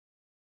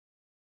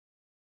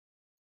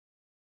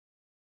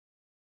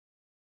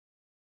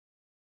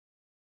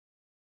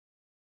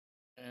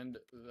 And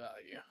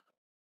value.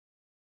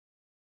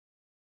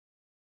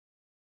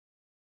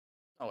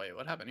 Oh wait,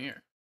 what happened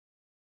here?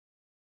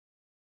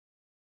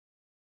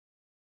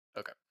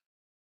 Okay.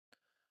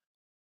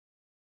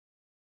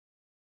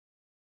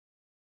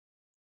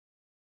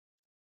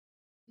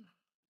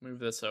 Move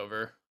this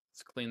over.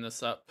 Let's clean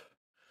this up.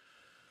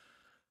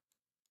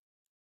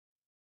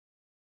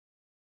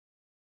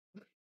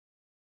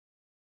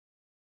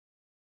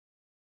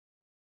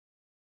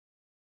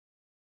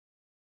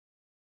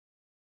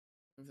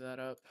 Move that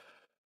up.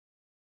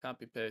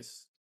 Copy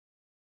paste.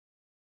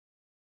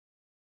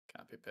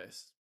 Copy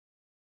paste.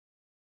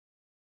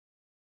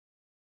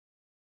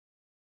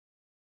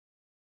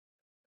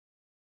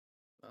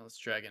 Now let's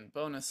drag in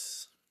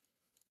bonus.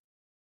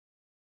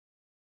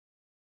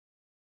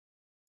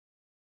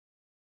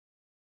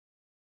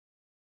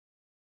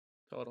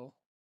 Total.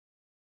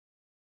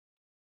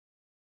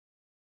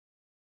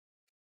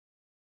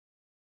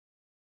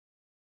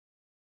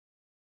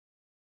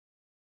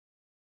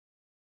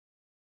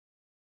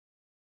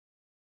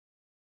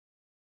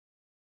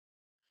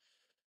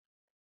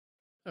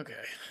 Okay.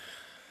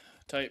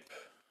 Type.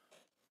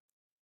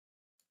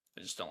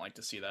 I just don't like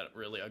to see that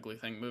really ugly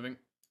thing moving.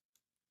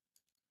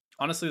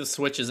 Honestly, the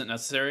switch isn't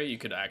necessary. You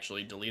could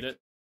actually delete it.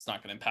 It's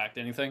not going to impact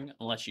anything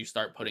unless you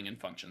start putting in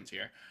functions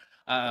here.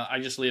 I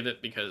just leave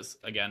it because,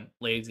 again,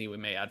 lazy. We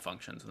may add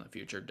functions in the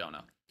future. Don't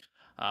know.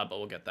 But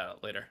we'll get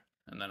that later.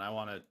 And then I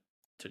wanted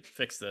to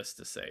fix this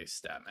to say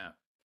stat map.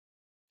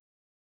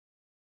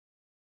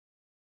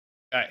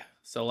 All right,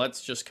 so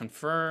let's just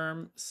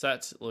confirm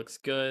set looks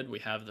good. We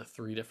have the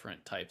 3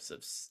 different types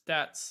of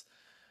stats.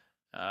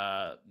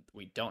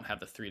 We don't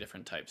have the 3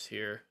 different types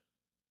here.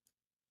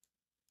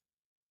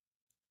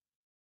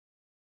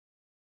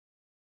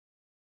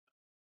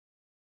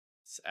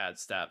 Let's add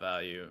stat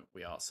value.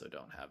 We also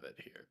don't have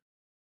it here.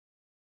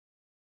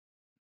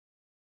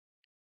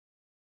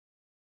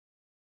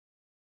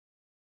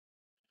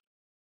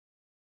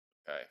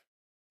 Okay,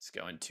 let's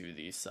go into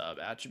the sub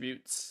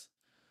attributes.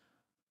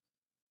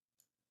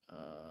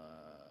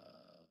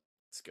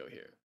 Let's go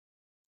here.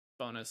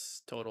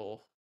 Bonus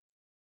total.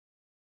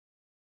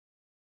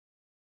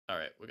 All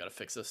right, we got to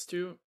fix this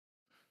too.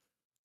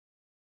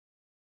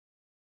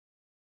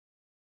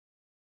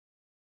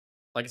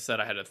 Like I said,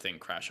 I had a thing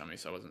crash on me,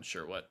 so I wasn't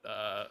sure what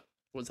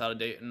was out of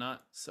date and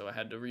not, so I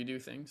had to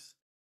redo things.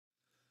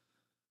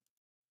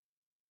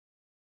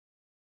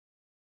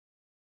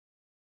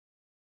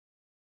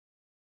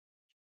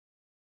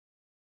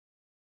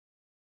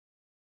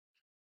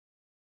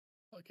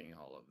 Plugging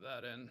all of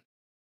that in.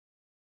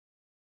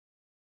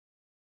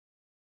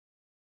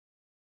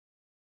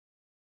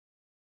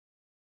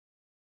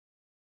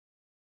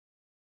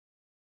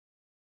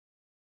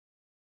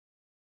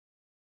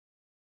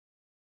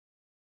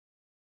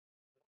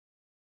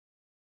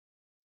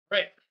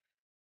 Great.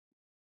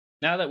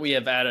 Now that we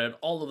have added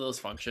all of those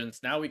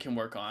functions, now we can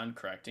work on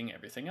correcting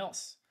everything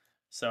else.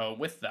 So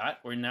with that,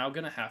 we're now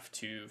going to have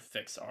to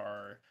fix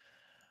our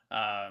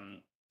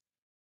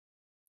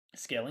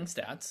scaling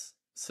stats.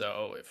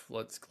 So if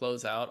let's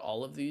close out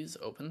all of these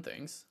open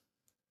things.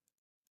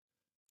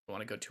 We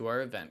want to go to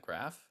our event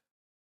graph.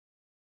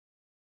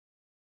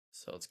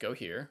 So let's go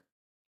here.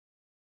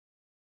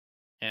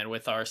 And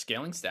with our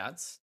scaling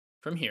stats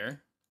from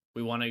here,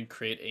 we want to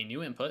create a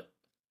new input.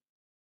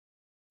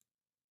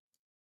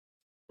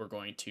 We're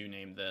going to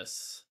name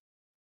this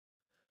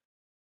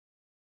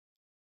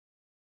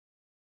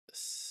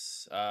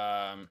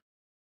stat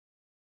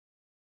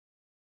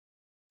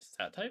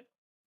type.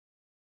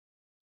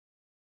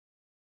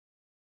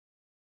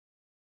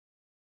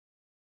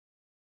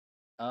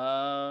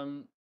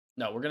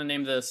 No, we're going to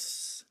name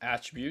this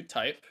attribute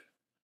type.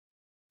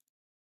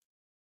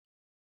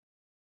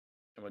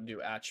 And we'll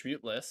do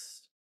attribute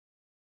list.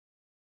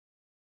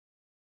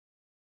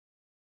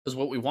 Because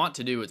what we want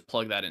to do is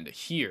plug that into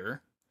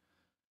here.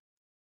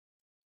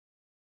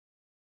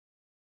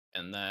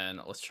 And then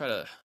let's try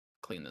to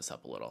clean this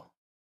up a little.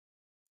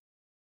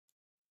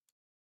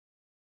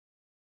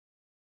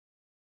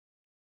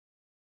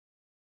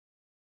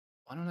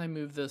 Why don't I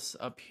move this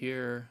up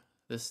here,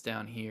 this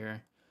down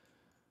here,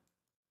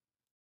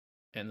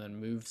 and then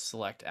move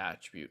select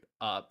attribute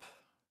up.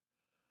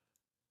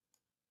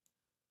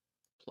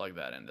 Plug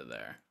that into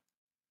there.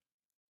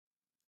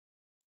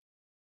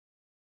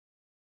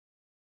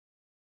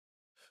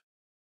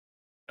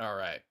 All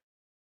right.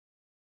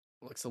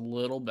 Looks a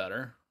little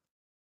better.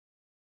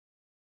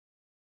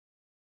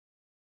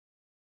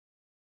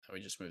 And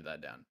we just move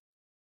that down.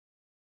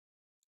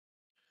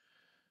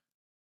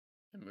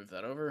 And move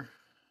that over.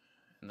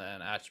 And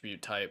then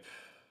attribute type.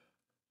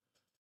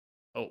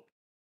 Oh.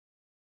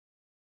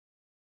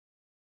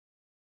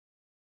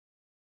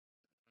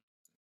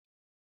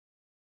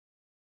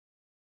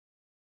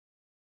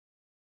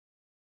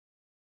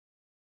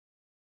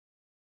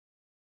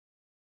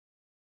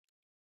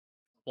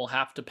 We'll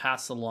have to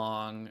pass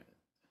along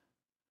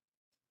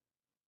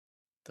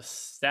the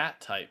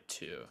stat type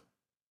too.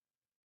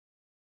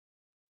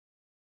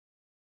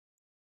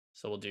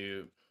 So we'll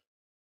do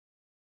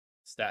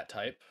stat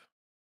type.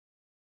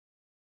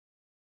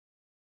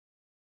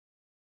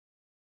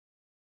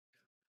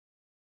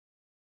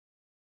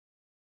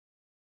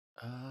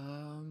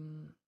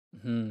 I'm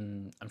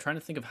trying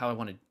to think of how I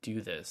want to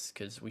do this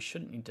because we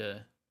shouldn't need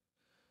to,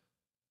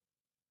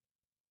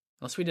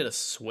 unless we did a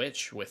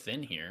switch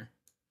within here.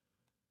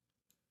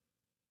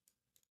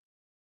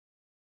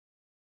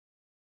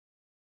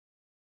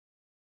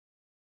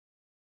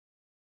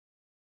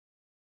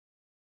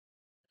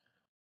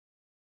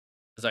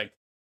 Because I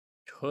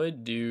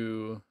could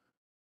do,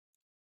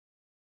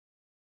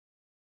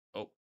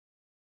 oh,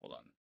 hold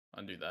on,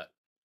 undo that.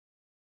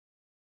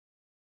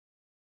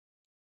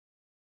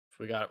 If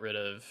we got rid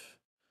of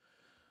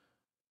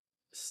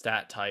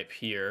stat type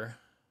here,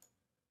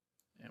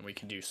 and we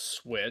can do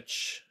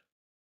switch.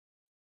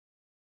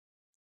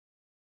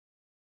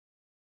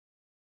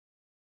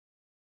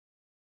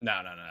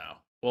 No.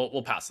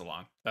 We'll pass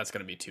along. That's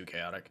going to be too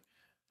chaotic.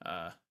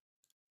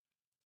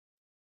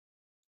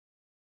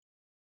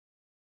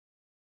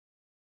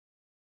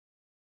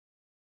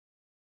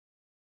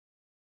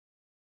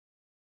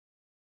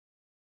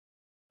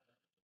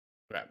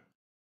 Okay.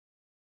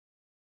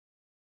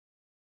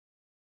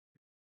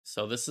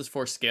 So this is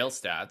for scale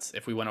stats.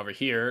 If we went over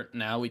here,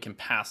 now we can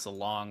pass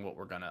along what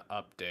we're going to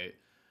update.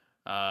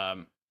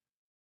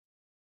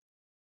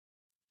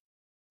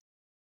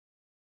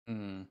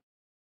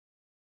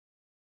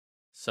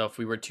 So if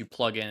we were to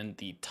plug in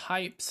the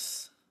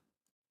types,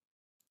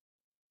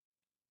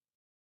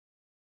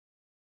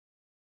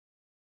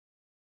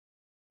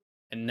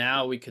 and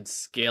now we could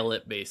scale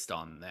it based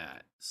on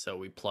that. So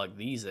we plug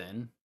these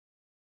in.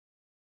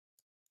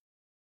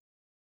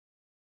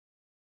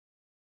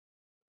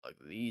 Plug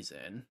these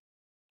in.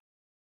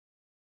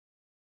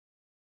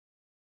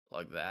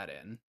 Plug that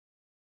in.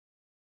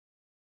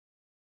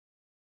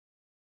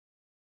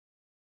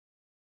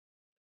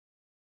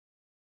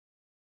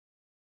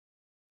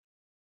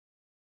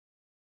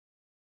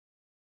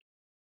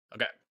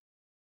 Okay.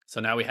 So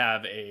now we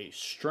have a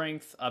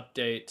strength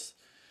update.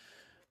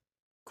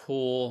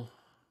 Cool.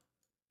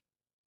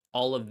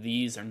 All of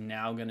these are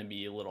now going to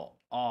be a little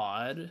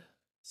odd.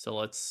 So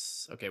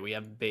okay, we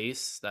have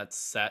base that's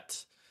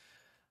set.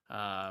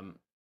 Let's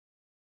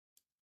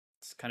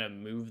kind of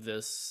move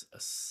this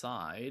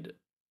aside.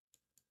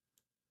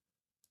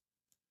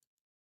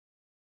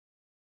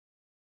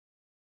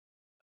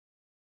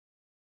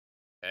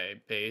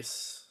 Okay,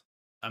 base.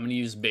 I'm going to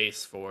use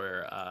base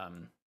for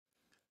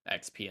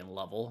XP and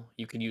level.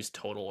 You can use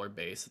total or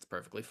base. It's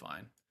perfectly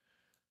fine.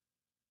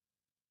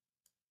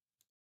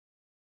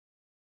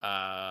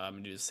 I'm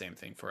going to do the same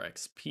thing for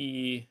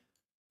XP.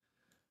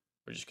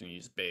 We're just going to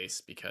use base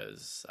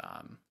because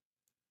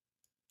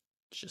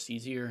it's just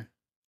easier.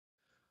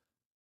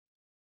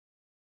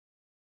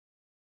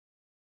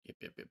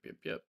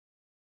 Yep.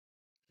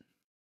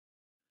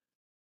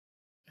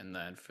 And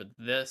then for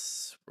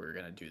this, we're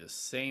going to do the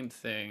same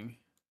thing.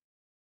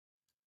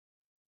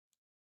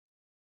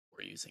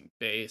 We're using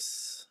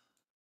base.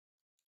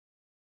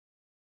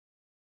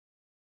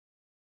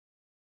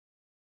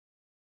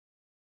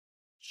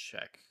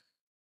 Check.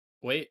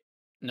 Wait,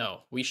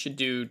 no, we should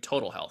do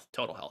total health.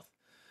 Total health.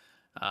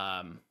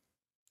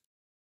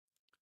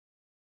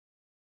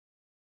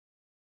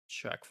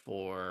 Check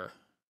for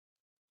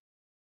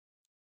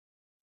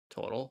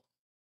total.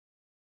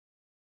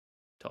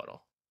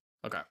 Total.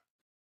 Okay.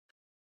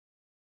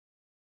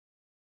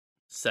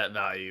 Set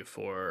value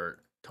for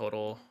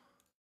total.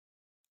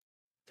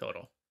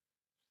 Total.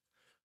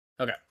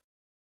 Okay.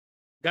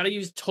 Got to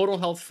use total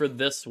health for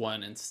this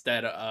one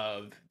instead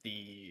of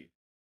the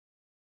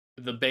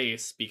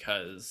base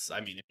because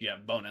I mean if you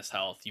have bonus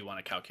health you want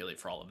to calculate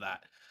for all of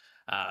that.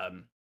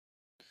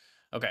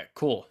 Okay,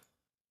 cool.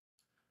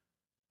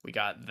 We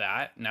got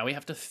that. Now we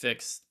have to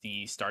fix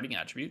the starting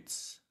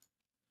attributes.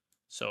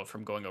 So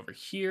from going over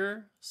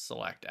here,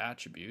 select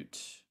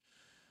attribute.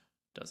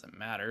 Doesn't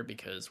matter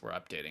because we're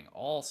updating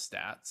all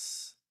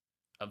stats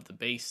of the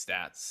base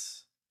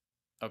stats.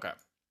 Okay.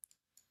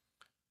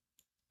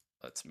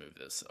 Let's move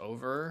this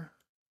over.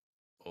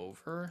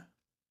 Over.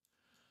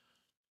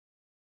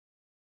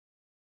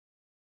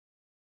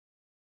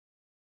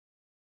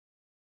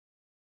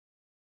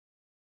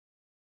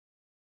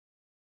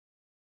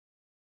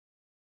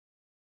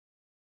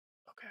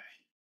 Okay.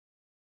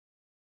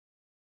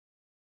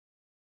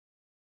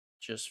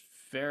 Just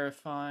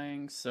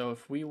verifying. So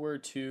if we were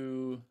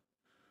to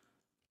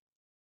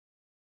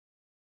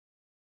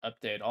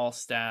update all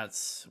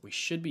stats, we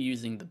should be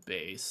using the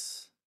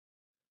base.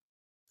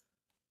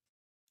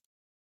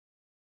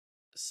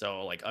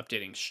 So like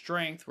updating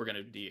strength, we're going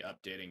to be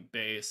updating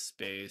base.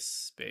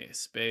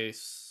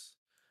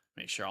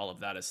 Make sure all of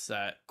that is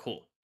set.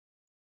 Cool.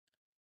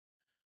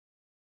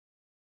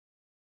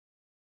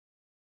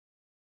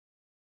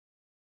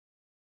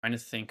 Trying to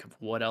think of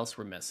what else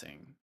we're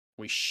missing.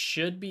 We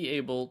should be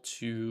able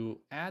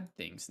to add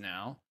things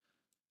now.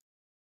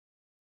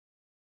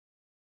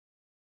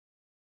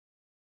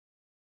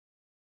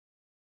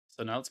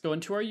 So now let's go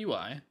into our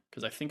UI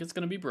because I think it's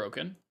going to be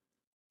broken.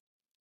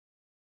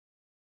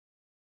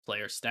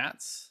 Player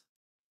stats.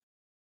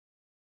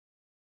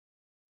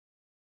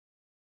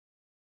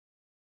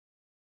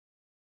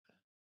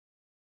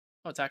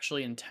 Oh, it's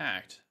actually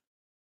intact.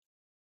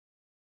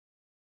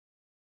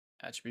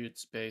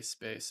 Attributes,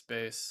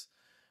 base.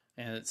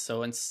 And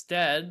so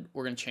instead,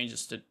 we're going to change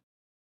this to,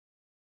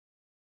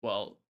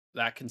 well,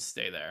 that can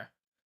stay there.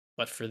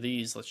 But for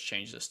these, let's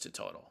change this to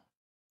total.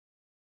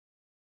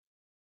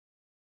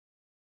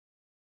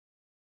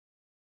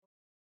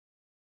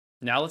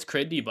 Now let's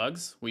create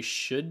debugs. We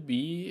should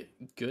be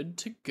good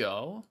to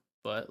go,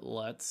 but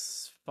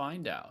let's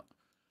find out.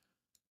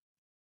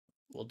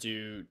 We'll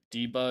do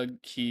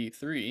debug key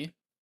 3.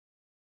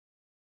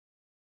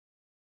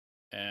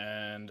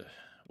 And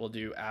we'll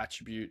do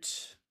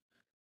attribute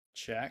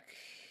check.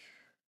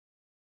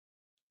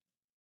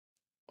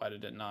 Why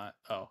did it not?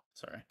 Oh,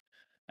 sorry.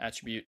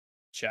 Attribute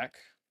check.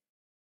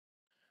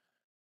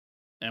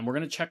 And we're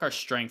going to check our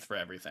strength for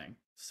everything.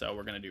 So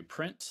we're going to do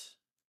print,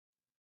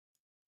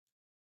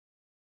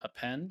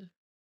 append.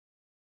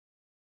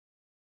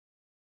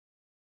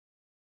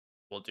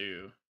 We'll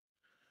do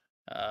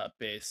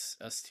base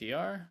str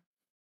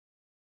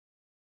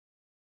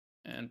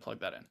and plug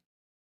that in.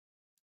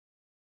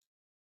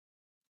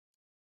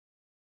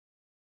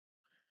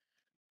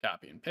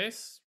 Copy and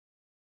paste.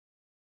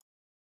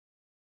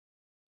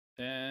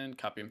 And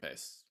copy and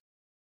paste.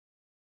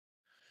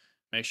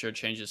 Make sure it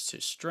changes to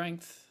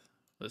strength.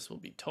 This will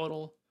be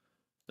total.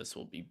 This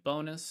will be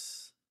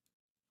bonus.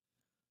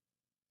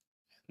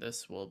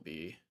 This will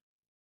be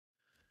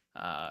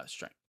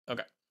strength.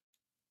 Okay.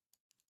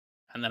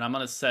 And then I'm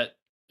going to set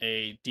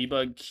a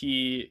debug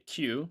key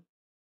Q.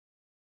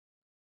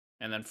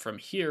 And then from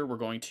here, we're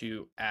going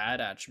to add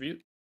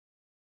attribute,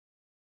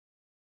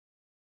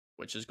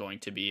 which is going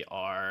to be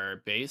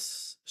our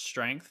base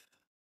strength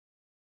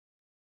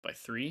by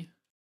 3.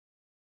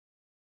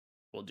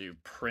 We'll do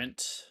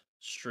print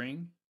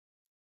string.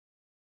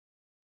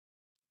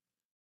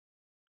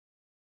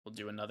 We'll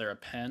do another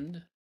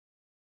append.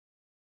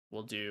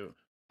 We'll do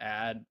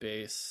add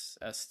base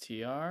str.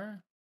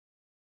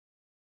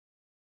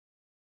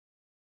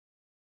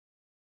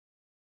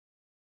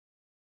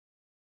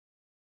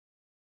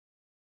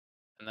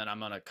 And then I'm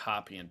going to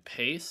copy and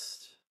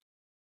paste.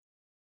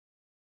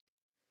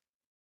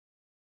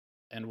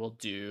 And we'll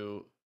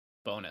do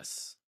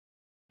bonus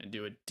and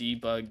do a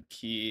debug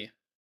key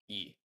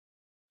E.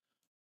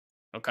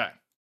 Okay.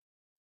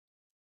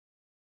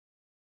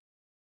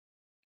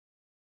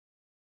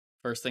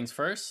 First things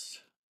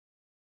first,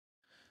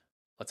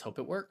 let's hope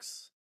it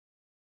works.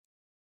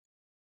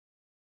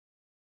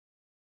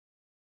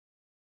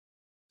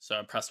 So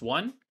I press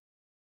 1.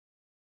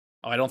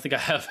 Oh, I don't think I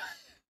have.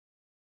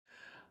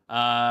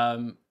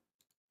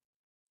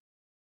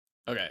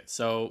 Okay,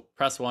 so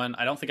press 1.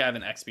 I don't think I have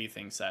an XP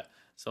thing set.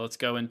 So let's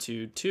go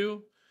into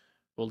 2.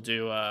 We'll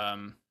do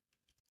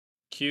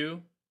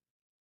Q.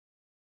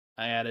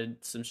 I added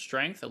some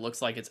strength. It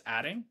looks like it's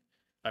adding.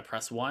 If I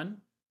press 1,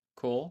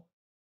 cool.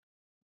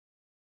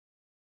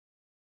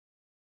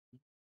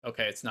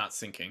 Okay, it's not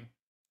syncing.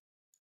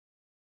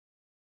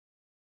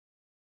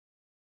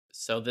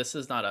 So this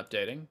is not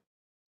updating.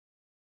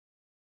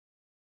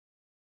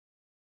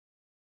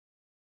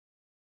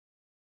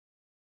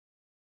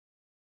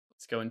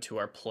 Let's go into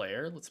our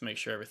player. Let's make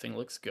sure everything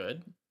looks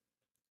good.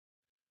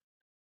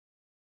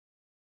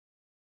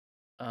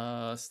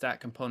 Stat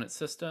component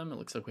system. It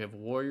looks like we have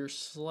warrior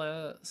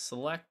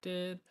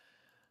selected.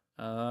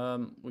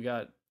 We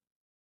got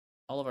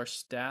all of our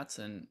stats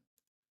and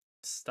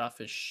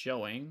stuff is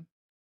showing.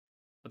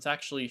 Let's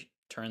actually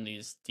turn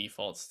these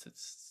defaults to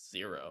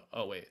 0.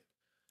 Oh, wait.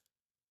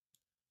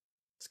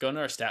 Let's go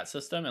into our stat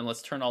system and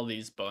let's turn all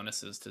these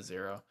bonuses to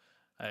 0.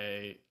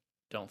 I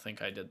don't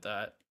think I did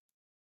that.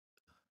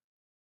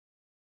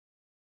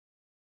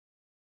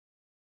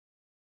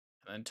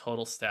 And then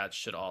total stats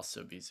should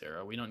also be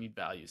 0. We don't need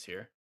values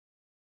here.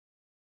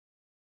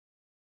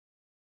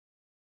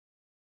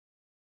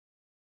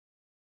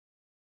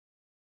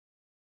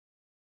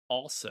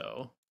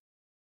 Also,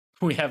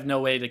 we have no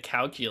way to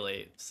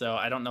calculate, so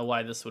I don't know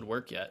why this would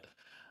work yet.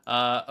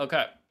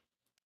 Okay.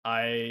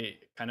 I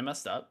kind of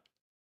messed up.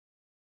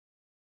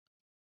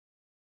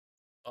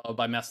 Oh,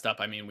 by messed up,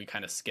 I mean we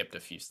kind of skipped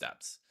a few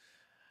steps.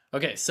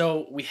 Okay,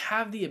 so we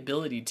have the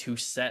ability to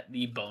set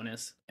the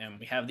bonus, and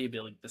we have the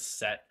ability to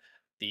set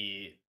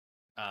the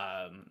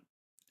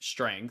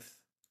strength,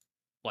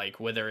 like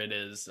whether it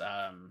is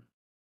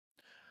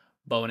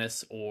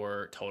bonus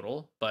or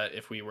total. But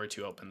if we were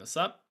to open this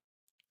up,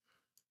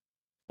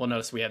 we'll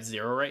notice we have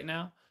 0 right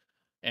now,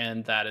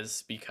 and that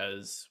is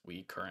because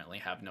we currently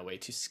have no way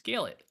to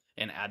scale it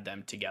and add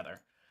them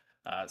together.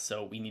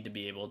 So we need to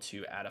be able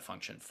to add a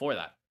function for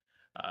that.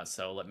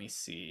 So let me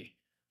see.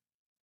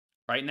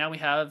 Right now we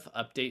have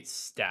update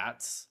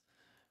stats,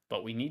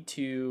 but we need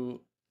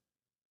to,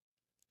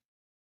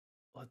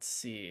 let's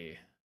see.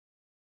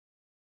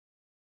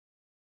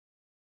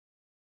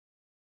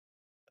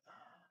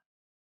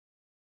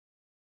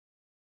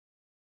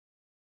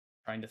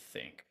 Trying to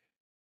think.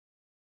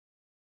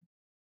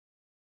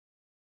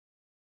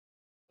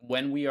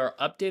 When we are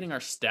updating our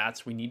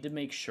stats, we need to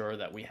make sure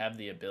that we have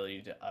the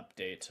ability to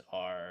update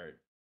our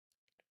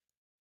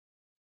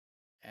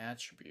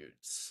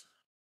attributes.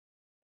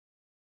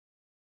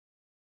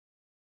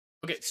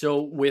 Okay,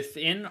 so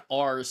within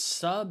our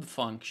sub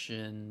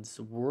functions,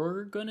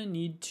 we're gonna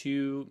need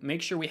to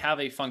make sure we have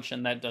a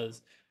function that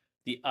does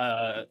the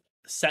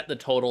set the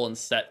total and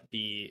set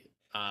the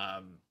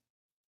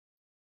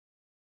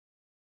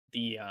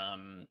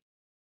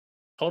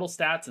total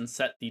stats and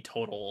set the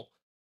total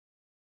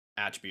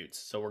attributes.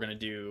 So we're gonna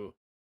do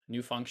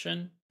new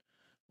function.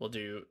 We'll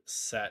do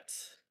set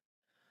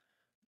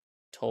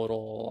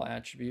total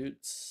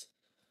attributes,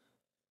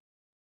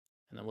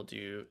 and then we'll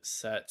do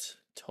set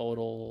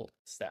total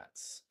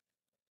stats.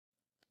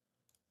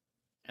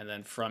 And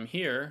then from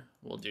here,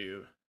 we'll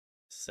do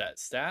set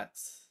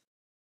stats.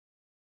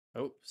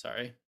 Oh,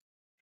 sorry.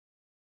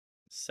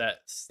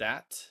 Set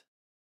stat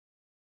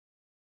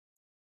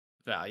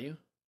value.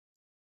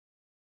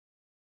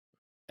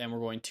 And we're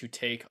going to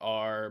take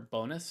our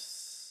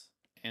bonus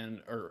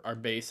and or our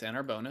base and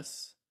our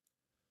bonus.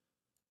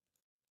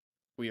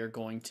 We are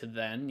going to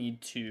then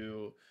need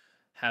to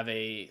have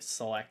a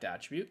select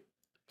attribute.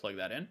 Plug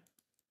that in.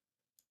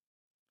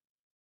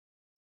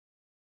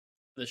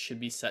 This should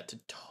be set to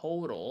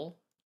total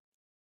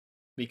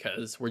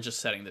because we're just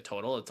setting the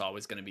total. It's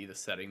always going to be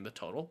setting the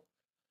total.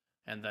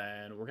 And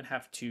then we're going to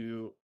have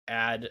to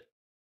add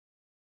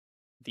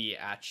the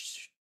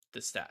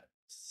stat.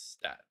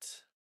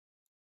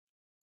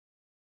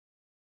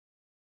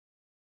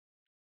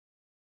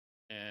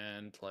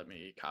 And let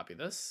me copy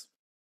this.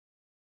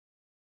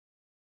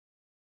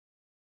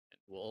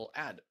 We'll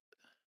add.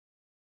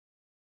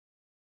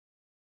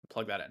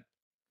 Plug that in.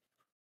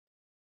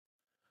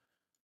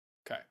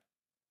 Okay.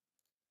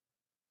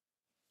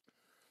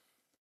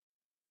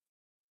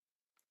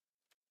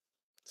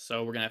 So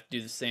we're going to have to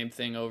do the same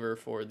thing over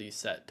for the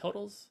set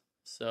totals.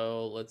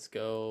 So let's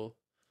go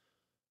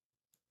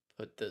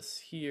put this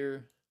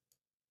here.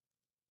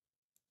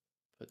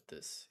 Put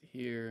this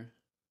here.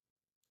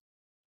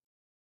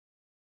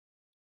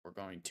 we're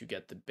going to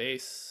get the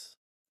base,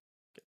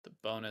 get the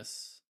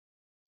bonus,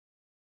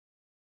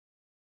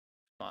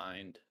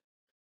 find,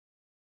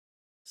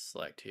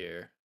 select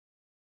here,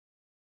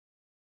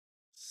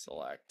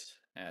 select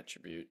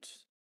attribute.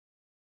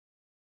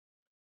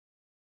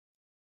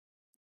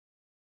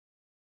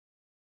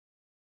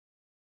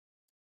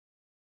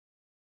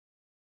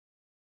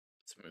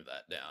 Let's move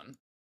that down.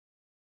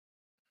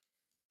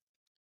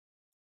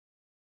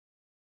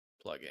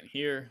 Plug in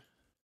here,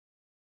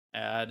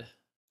 add,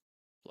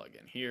 plug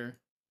in here,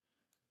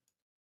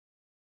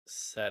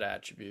 set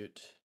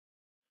attribute.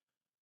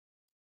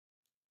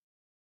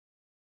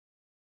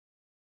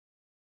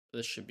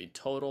 This should be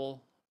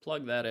total.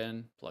 Plug that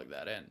in, plug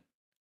that in.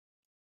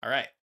 All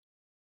right.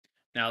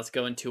 Now let's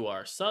go into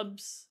our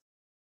subs.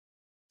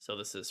 So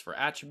this is for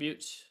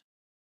attribute.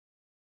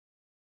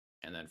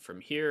 And then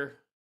from here,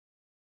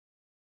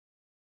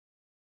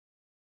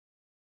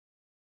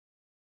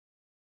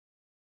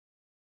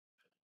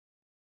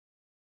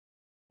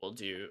 we'll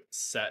do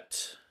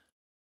set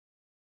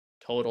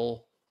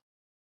total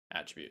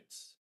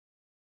attributes.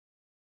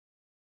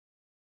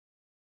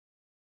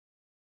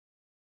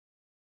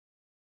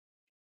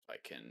 I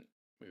can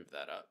move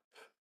that up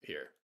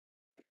here.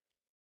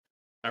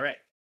 All right.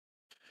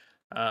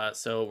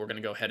 So we're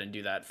going to go ahead and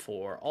do that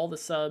for all the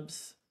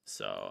subs.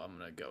 So I'm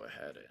going to go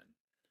ahead and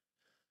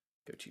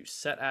go to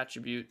set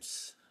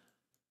attributes.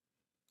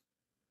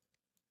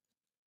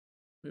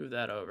 Move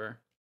that over.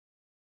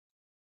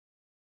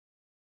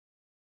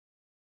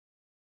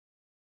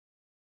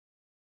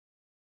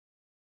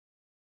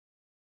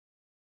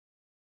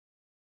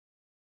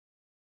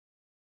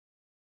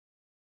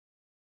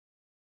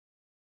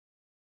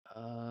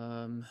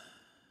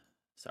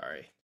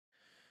 Sorry.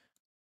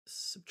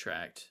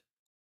 Subtract,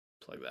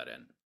 plug that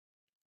in.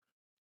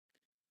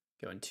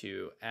 Go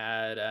into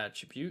add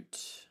attribute.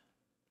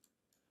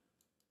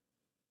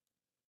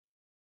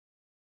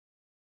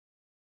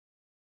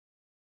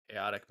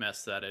 Chaotic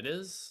mess that it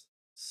is.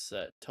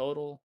 Set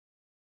total.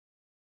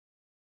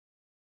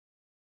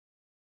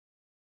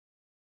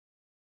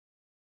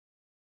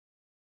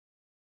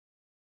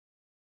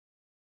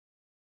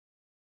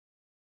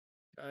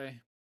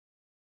 Okay.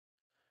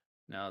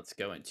 Now let's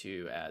go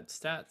into add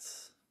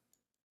stats.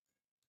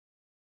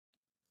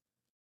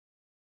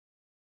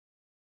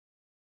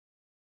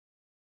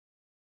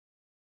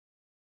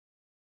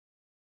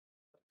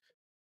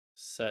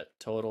 Set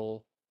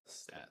total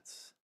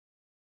stats.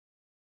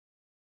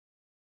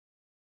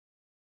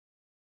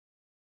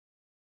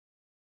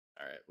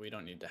 All right, we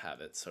don't need to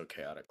have it so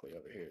chaotically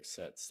over here.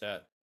 Set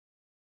stat.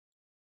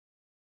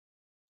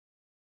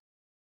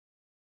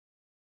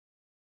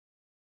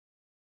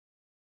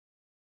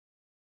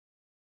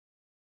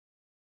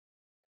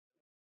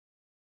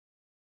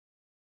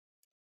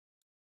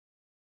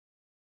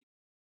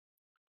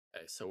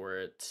 Okay, so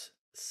we're at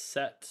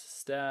set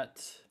stat.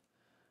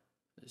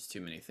 There's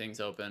too many things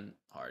open,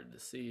 hard to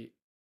see.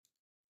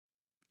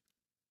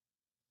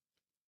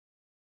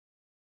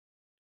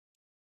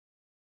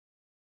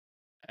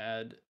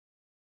 Add,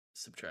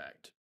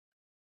 subtract.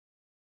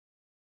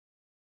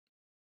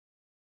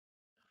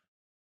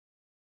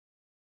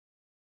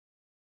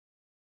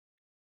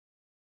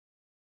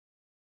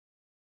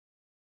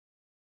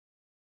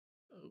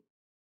 Oh.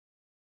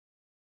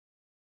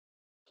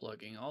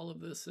 Plugging all of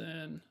this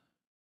in.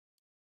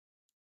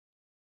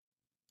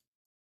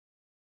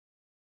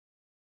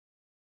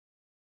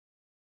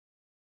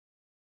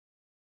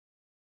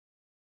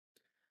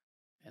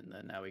 And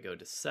then now we go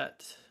to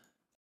set.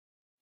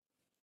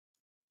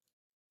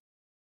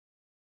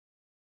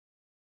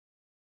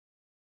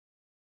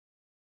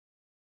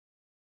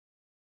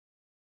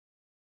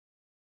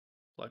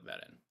 Plug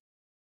that in.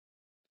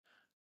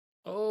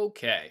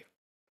 Okay.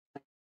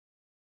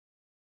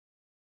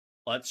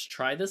 Let's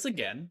try this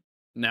again.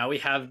 Now we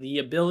have the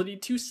ability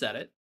to set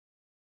it.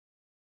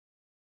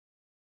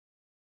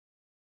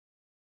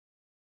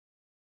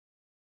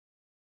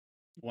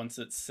 Once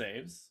it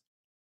saves.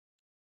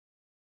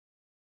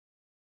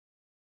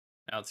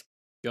 Now let's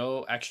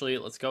go, actually,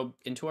 let's go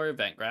into our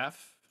event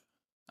graph.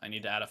 I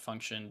need to add a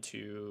function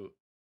to,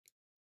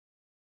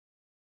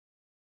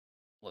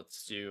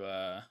 let's do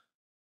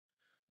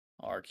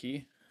R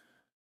key.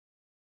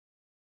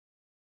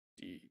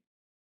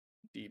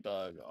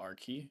 Debug R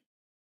key.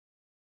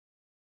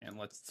 And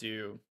let's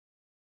do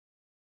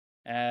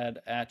add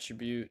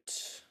attribute.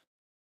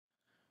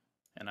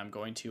 And I'm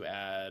going to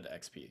add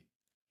XP.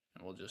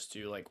 And we'll just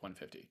do like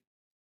 150.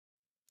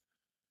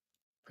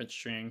 Print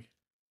string.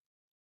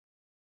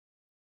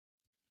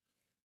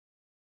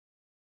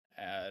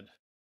 Add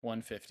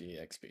 150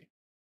 XP.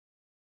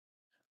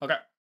 Okay.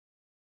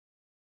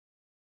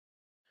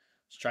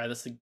 Let's try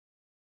this again.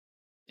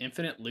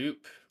 Infinite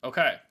loop.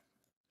 Okay.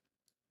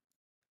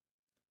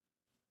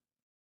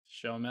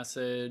 Show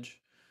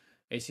message.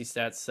 AC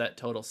stats set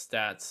total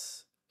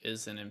stats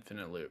is an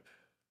infinite loop.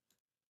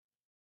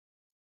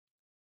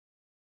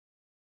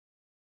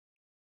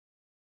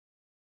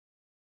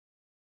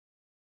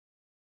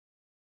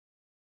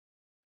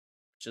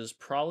 Which is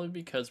probably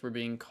because we're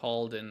being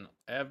called in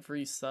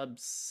every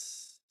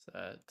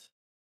subset.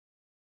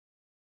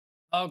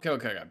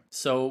 Okay.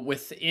 So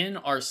within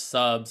our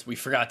subs, we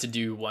forgot to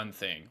do one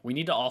thing. We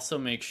need to also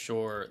make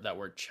sure that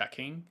we're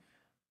checking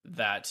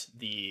that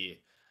the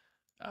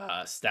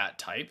stat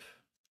type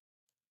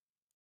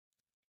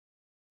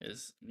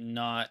is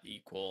not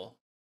equal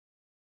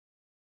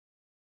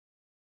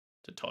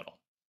to total.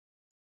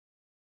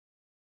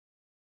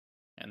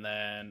 And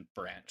then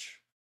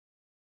branch.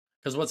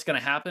 Because what's going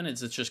to happen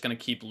is it's just going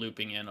to keep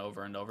looping in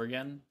over and over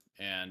again.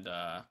 And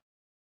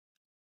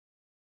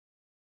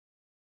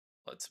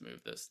let's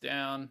move this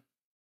down.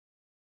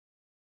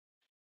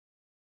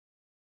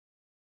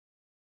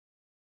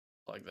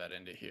 Plug that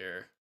into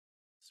here.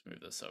 Let's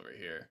move this over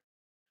here.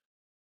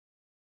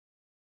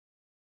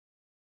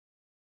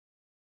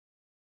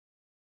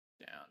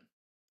 Down.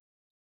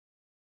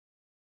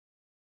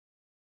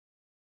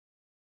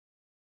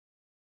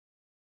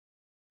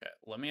 Okay,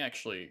 let me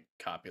actually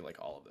copy like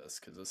all of this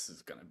because this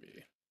is going to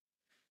be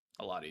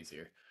a lot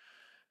easier.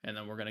 And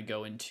then we're going to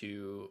go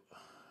into,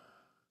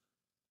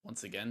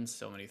 once again,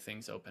 so many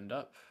things opened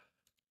up.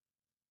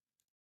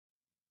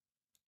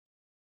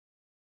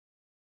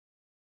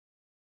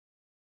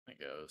 I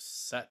go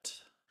set.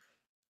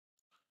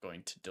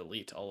 Going to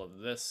delete all of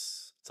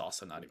this. It's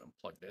also not even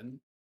plugged in.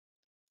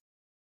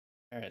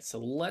 All right, so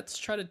let's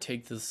try to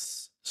take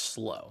this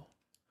slow.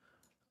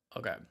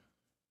 Okay.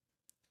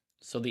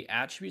 So the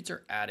attributes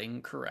are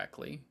adding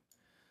correctly.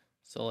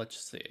 So let's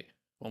see.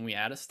 When we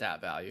add a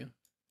stat value,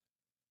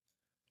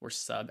 we're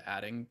sub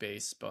adding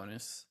base,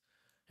 bonus,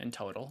 and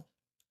total.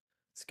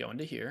 Let's go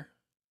into here.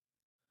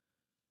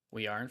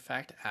 We are in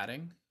fact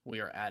adding.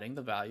 We are adding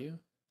the value,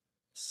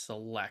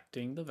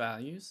 selecting the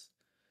values.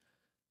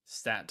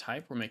 Stat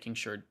type, we're making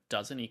sure it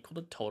doesn't equal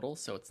to total,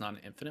 so it's not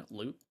an infinite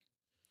loop.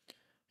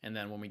 And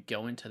then when we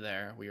go into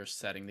there, we are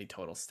setting the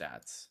total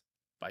stats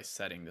by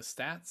setting the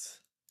stats,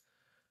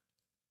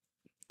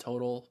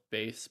 total,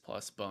 base,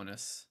 plus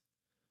bonus,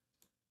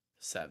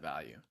 set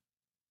value.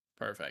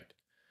 Perfect.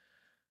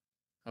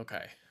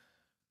 Okay.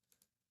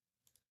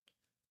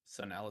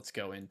 So now let's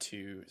go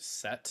into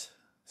set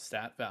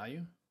stat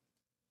value.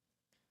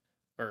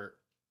 Or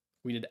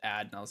we did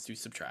add, now let's do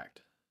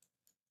subtract.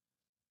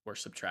 We're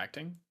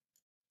subtracting.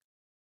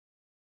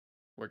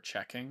 We're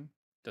checking.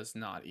 Does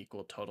not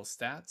equal total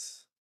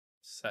stats.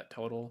 Set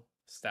total,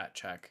 stat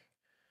check.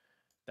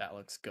 That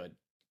looks good.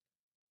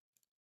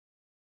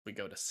 We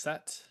go to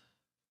set.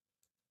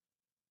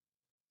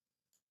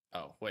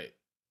 Oh, wait.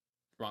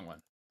 Wrong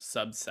one.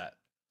 Subset.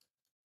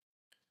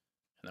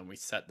 And then we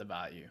set the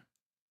value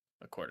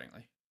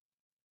accordingly.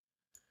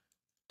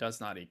 Does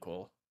not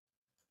equal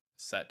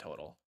set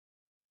total.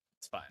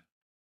 It's fine.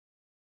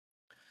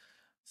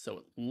 So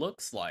it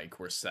looks like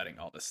we're setting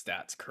all the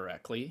stats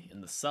correctly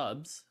in the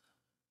subs.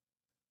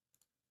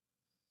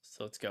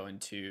 So let's go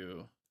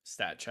into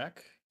stat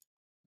check.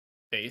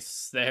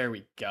 Base. There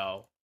we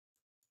go.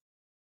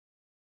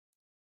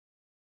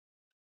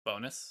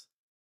 Bonus.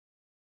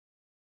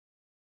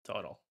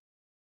 Total.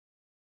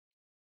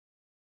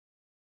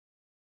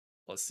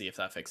 Let's see if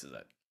that fixes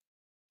it.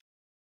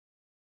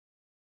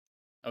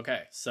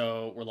 Okay,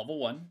 so we're level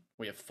 1.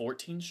 We have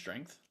 14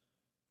 strength.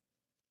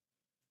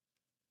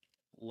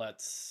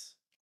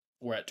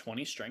 We're at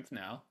 20 strength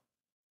now.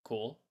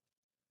 Cool.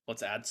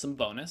 Let's add some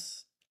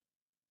bonus,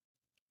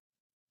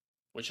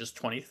 which is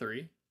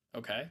 23.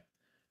 Okay.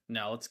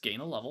 Now let's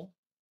gain a level.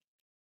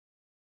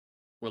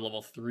 We're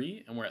level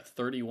 3 and we're at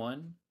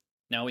 31.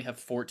 Now we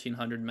have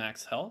 1400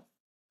 max health.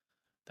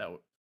 That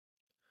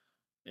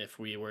if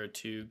we were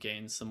to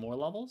gain some more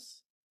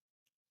levels,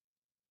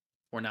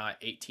 we're now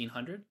at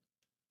 1800.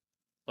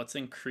 Let's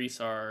increase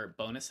our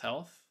bonus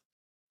health.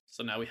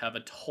 So now we have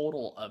a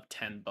total of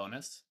 10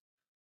 bonus.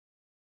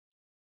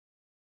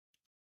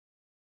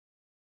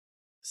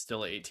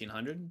 Still at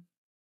 1800.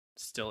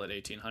 Still at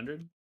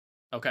 1800.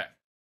 Okay.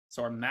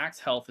 So our max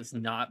health is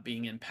not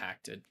being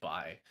impacted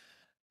by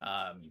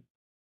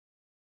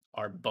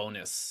our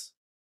bonus.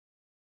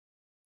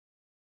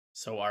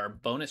 So our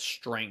bonus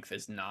strength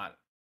is not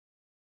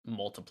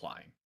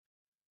multiplying.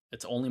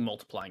 It's only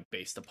multiplying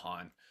based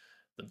upon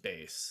the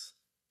base.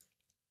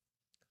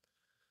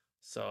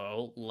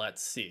 So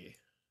let's see.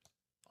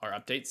 Our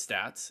update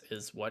stats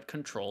is what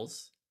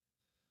controls.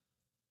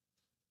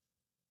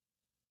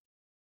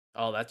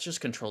 Oh, that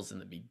just controls in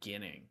the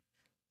beginning.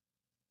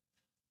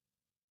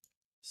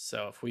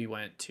 So if we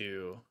went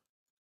to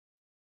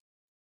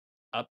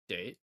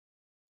update,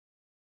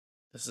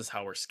 this is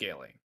how we're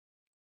scaling.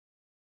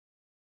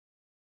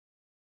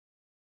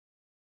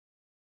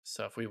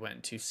 So if we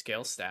went to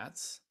scale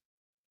stats,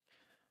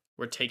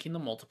 we're taking the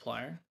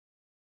multiplier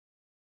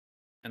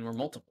and we're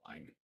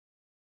multiplying.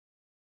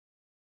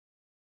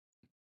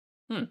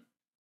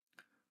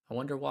 I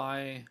wonder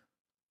why.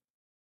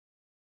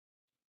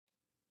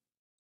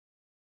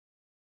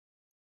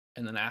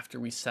 And then after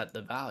we set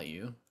the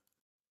value,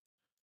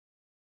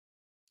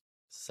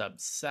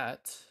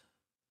 subset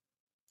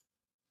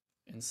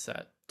and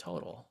set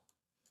total,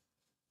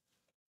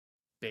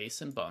 base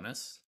and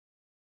bonus.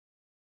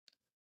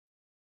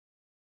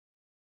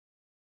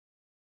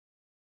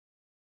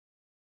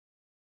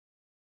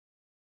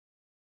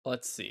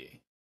 Let's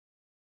see.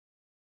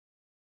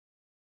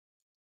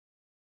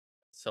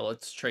 So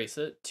let's trace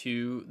it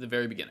to the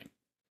very beginning.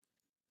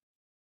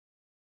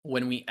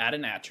 When we add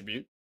an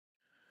attribute,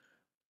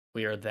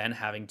 we are then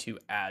having to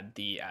add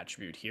the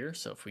attribute here.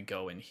 So if we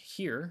go in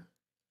here,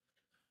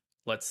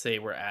 let's say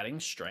we're adding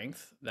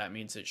strength, that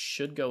means it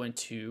should go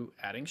into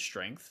adding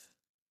strength.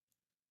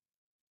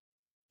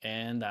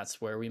 And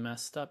that's where we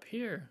messed up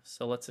here.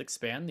 So let's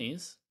expand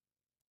these.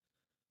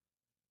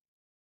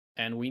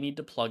 And we need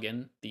to plug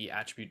in the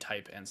attribute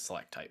type and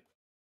select type.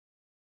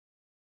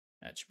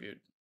 Attribute.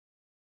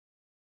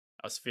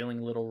 I was feeling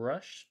a little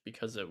rushed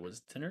because it was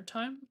dinner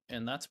time,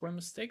 and that's where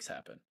mistakes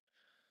happen.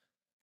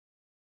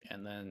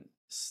 And then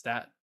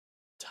stat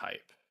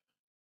type.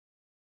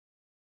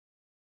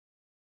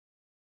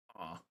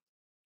 Aw.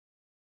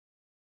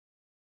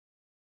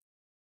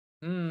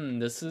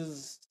 This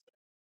is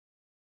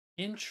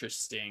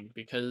interesting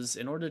because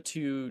in order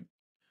to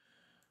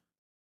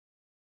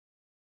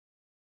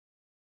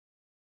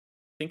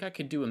think I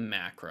could do a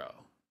macro.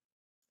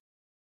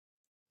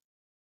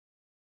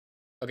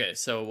 Okay,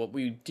 so what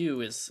we do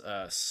is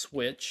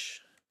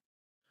switch,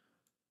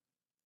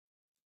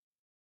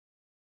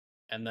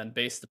 and then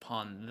based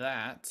upon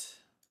that,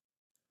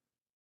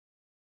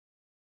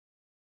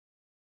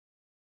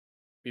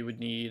 we would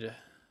need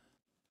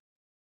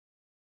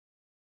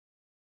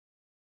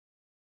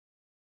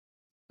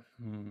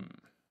let's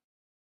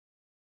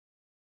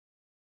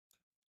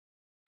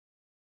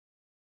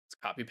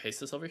copy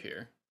paste this over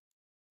here.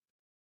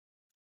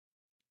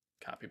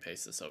 Copy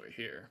paste this over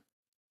here.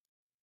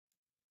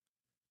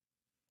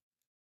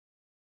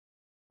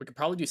 We could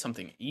probably do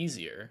something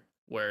easier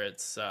where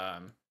it's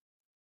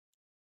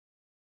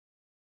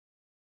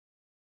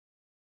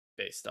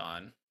based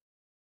on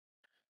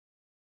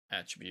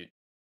attribute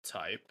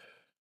type.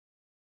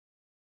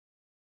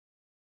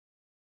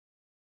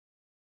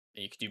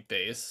 And you could do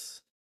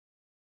base,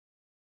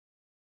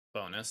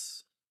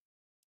 bonus.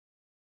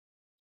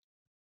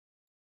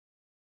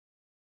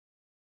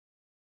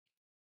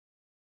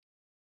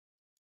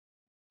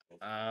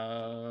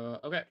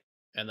 Okay.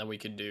 And then we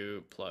could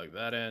do plug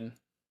that in,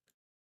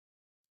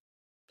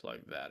 plug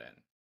that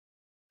in.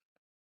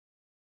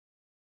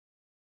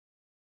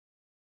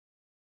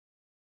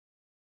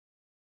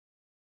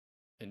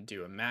 And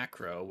do a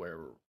macro where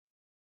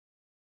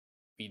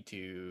we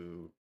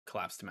do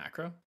collapse to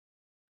macro.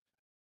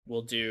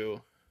 We'll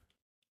do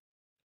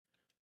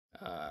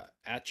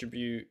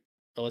attribute,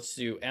 let's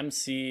do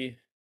MC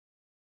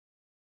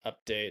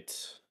update.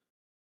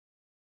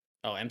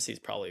 Oh, MC is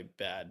probably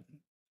bad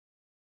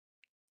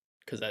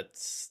because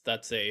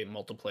that's a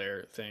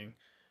multiplier thing.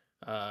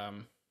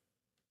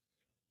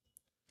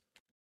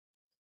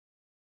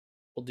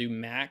 We'll do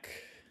Mac,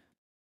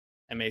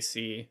 MAC.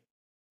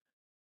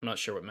 I'm not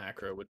sure what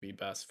macro would be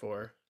best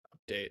for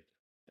update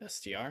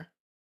STR.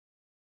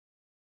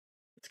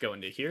 Let's go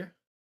into here.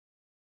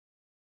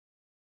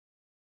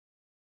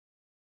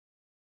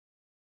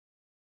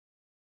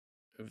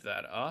 Move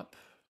that up.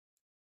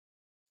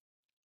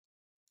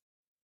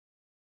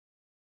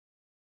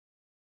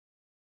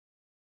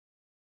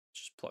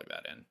 Just plug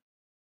that in.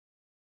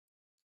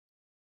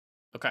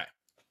 Okay.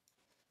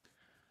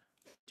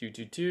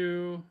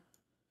 222.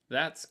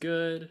 That's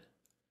good.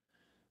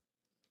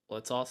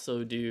 Let's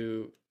also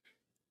do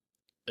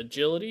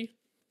agility.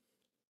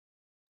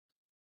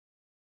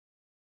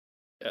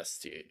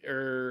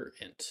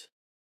 Int.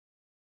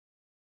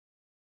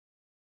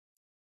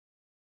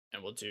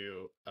 And we'll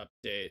do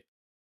update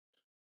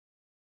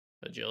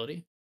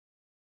agility.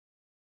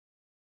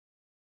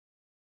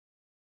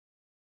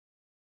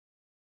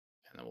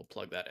 And then we'll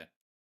plug that in.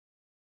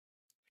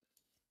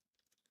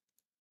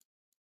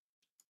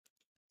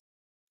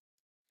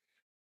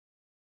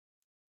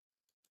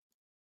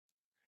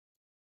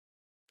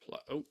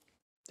 Oh,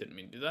 didn't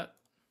mean to do that.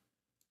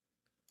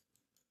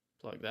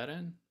 Plug that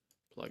in,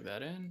 plug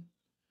that in,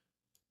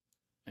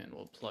 and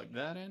we'll plug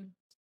that in.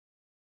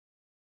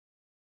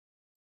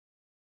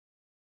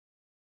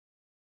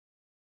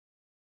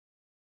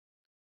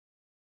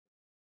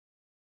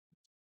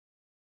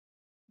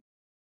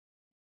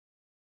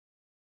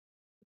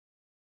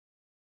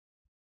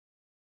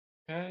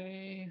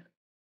 Okay.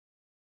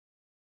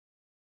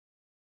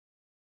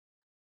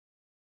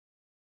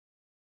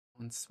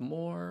 Once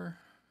more.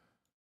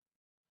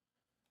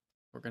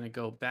 We're going to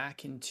go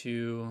back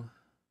into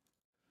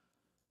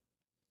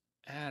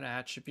add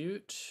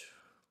attribute.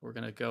 We're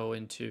going to go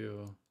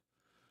into,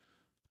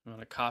 I'm going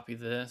to copy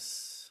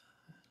this.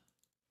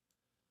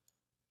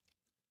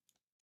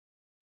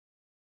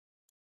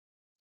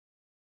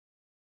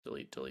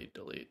 Delete, delete,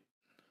 delete.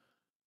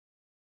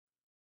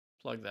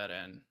 Plug that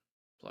in,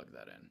 plug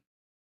that in.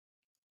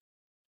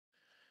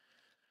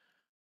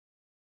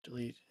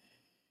 Delete,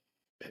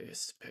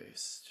 paste,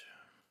 paste.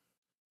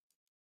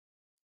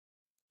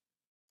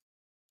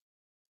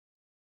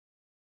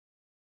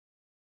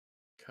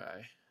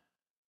 Okay.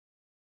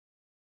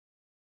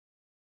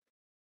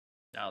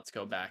 Now let's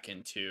go back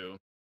into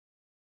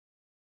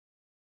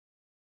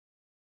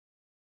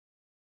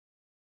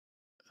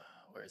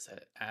where is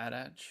it? Add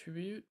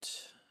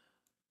attribute.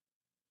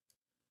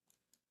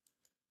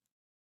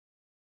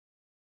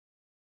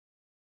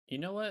 You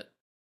know what?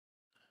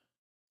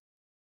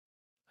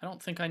 I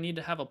don't think I need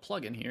to have a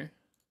plugin here.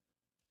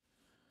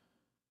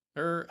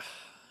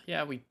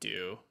 Yeah, we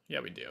do.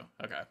 Yeah, we do.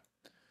 Okay.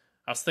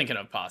 I was thinking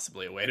of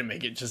possibly a way to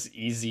make it just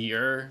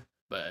easier,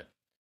 but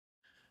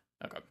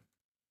okay.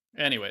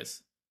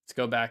 Anyways, let's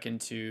go back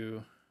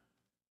into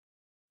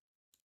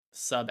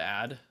sub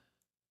add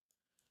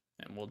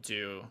and we'll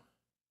do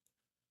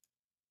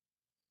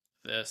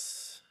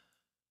this,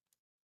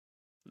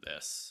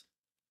 this,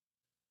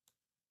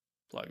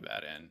 plug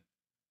that in,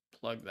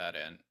 plug that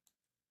in,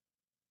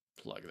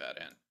 plug that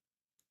in.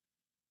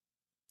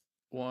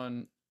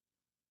 1,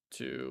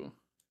 2,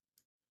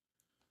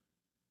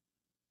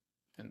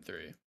 and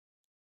 3.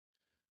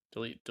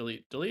 Delete,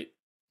 delete, delete.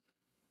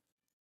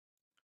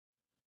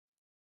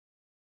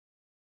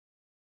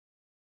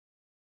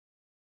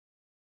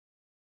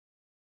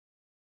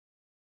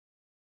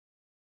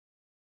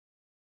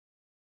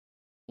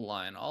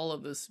 Line all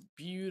of this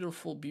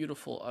beautiful,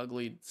 beautiful,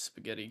 ugly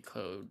spaghetti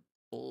code.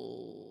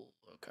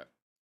 Okay.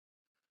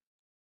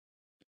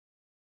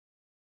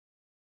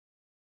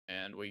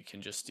 And we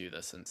can just do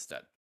this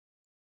instead.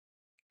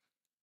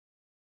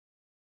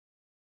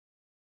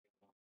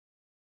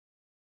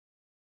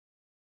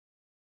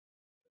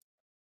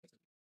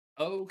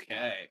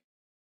 Okay.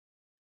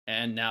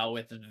 And now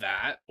with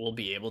that, we'll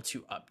be able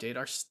to update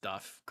our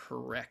stuff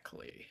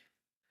correctly.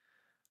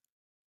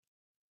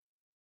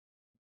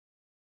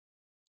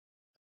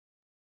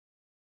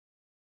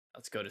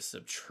 Let's go to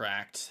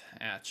subtract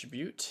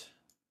attribute.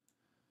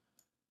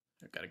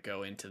 I've got to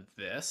go into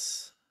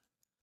this.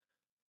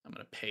 I'm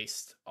going to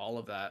paste all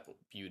of that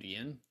beauty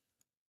in.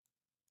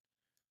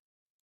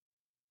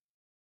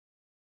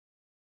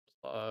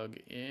 Plug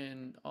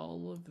in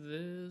all of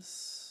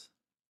this.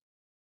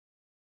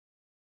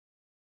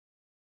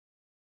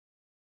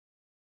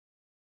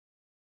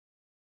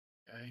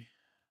 Okay. And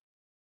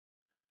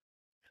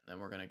then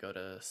we're going to go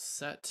to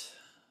set.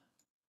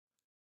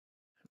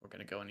 We're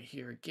going to go in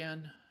here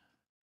again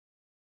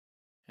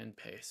and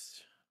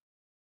paste.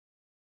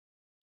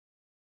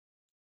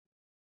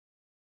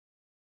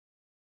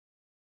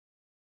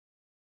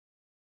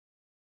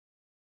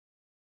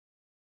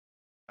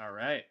 All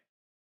right.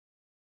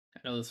 I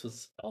know this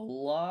was a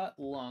lot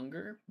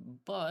longer,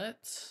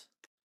 but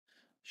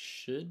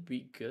should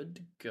be good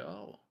to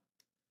go.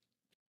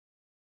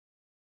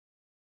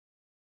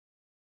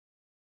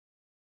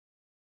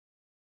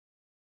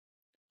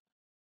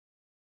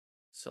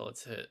 So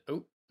let's hit,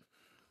 of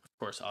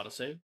course,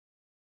 autosave.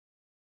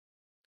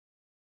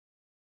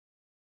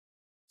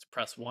 Let's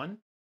press 1.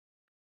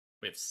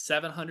 We have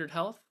 700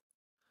 health.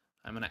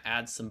 I'm going to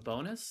add some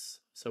bonus.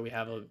 So we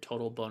have a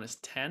total bonus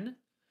 10.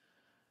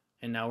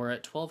 And now we're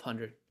at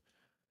 1200.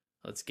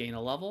 Let's gain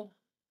a level.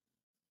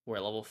 We're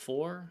at level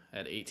 4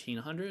 at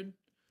 1800.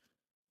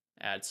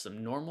 Add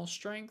some normal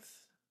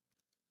strength.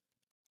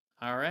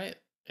 All right.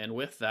 And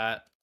with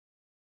that,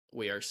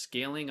 we are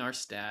scaling our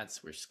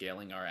stats. We're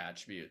scaling our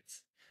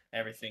attributes.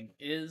 Everything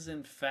is,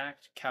 in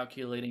fact,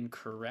 calculating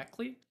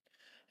correctly.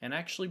 And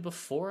actually,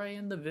 before I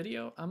end the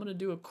video, I'm going to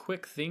do a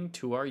quick thing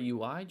to our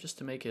UI just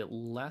to make it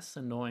less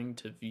annoying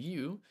to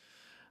view.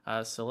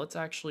 So let's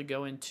actually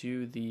go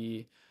into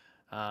the,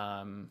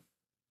 not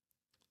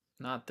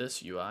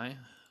this UI,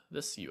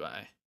 this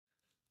UI.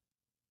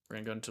 We're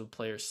going to go into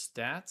player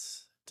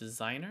stats,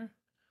 designer.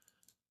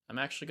 I'm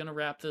actually going to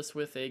wrap this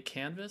with a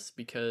canvas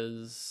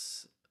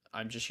because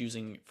I'm just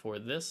using for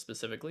this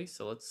specifically.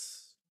 So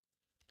let's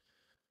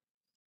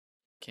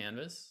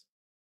canvas.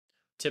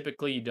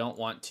 Typically, you don't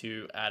want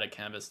to add a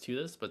canvas to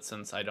this, but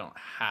since I don't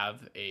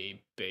have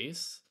a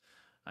base,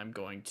 I'm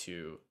going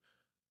to,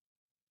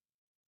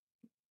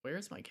 where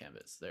is my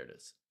canvas? There it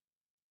is.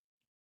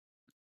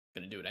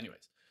 I'm going to do it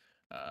anyways.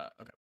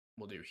 Okay,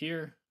 we'll do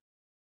here,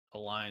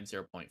 align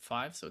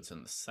 0.5, so it's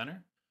in the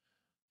center.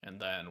 And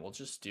then we'll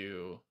just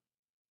do,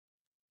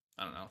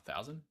 I don't know,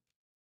 1,000.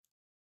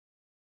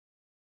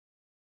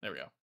 There we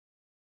go.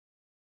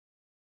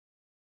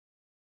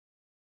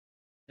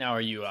 Now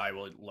our UI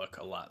will look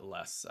a lot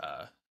less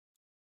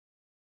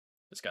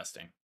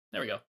disgusting.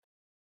 There we go.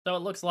 So it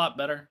looks a lot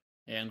better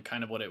and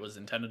kind of what it was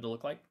intended to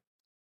look like.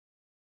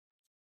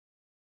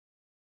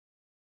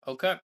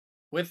 Okay.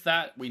 With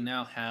that, we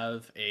now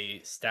have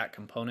a stat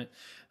component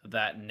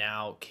that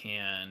now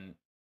can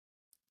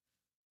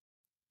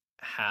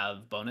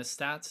have bonus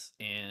stats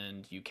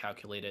and you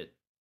calculate it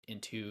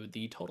into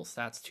the total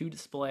stats to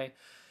display.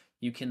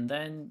 You can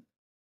then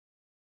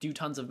do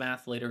tons of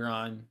math later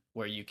on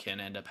where you can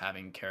end up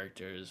having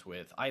characters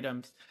with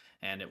items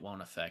and it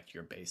won't affect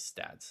your base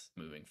stats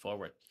moving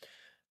forward.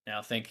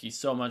 Now, thank you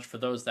so much for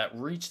those that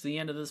reached the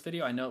end of this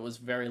video. I know it was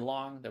very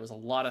long. There was a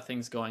lot of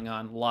things going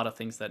on, a lot of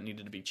things that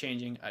needed to be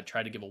changing. I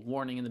tried to give a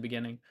warning in the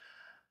beginning.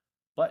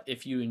 But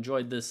if you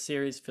enjoyed this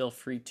series, feel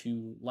free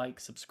to like,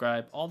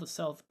 subscribe, all the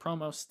self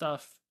promo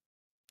stuff,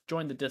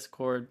 join the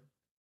Discord,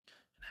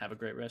 and have a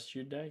great rest of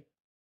your day.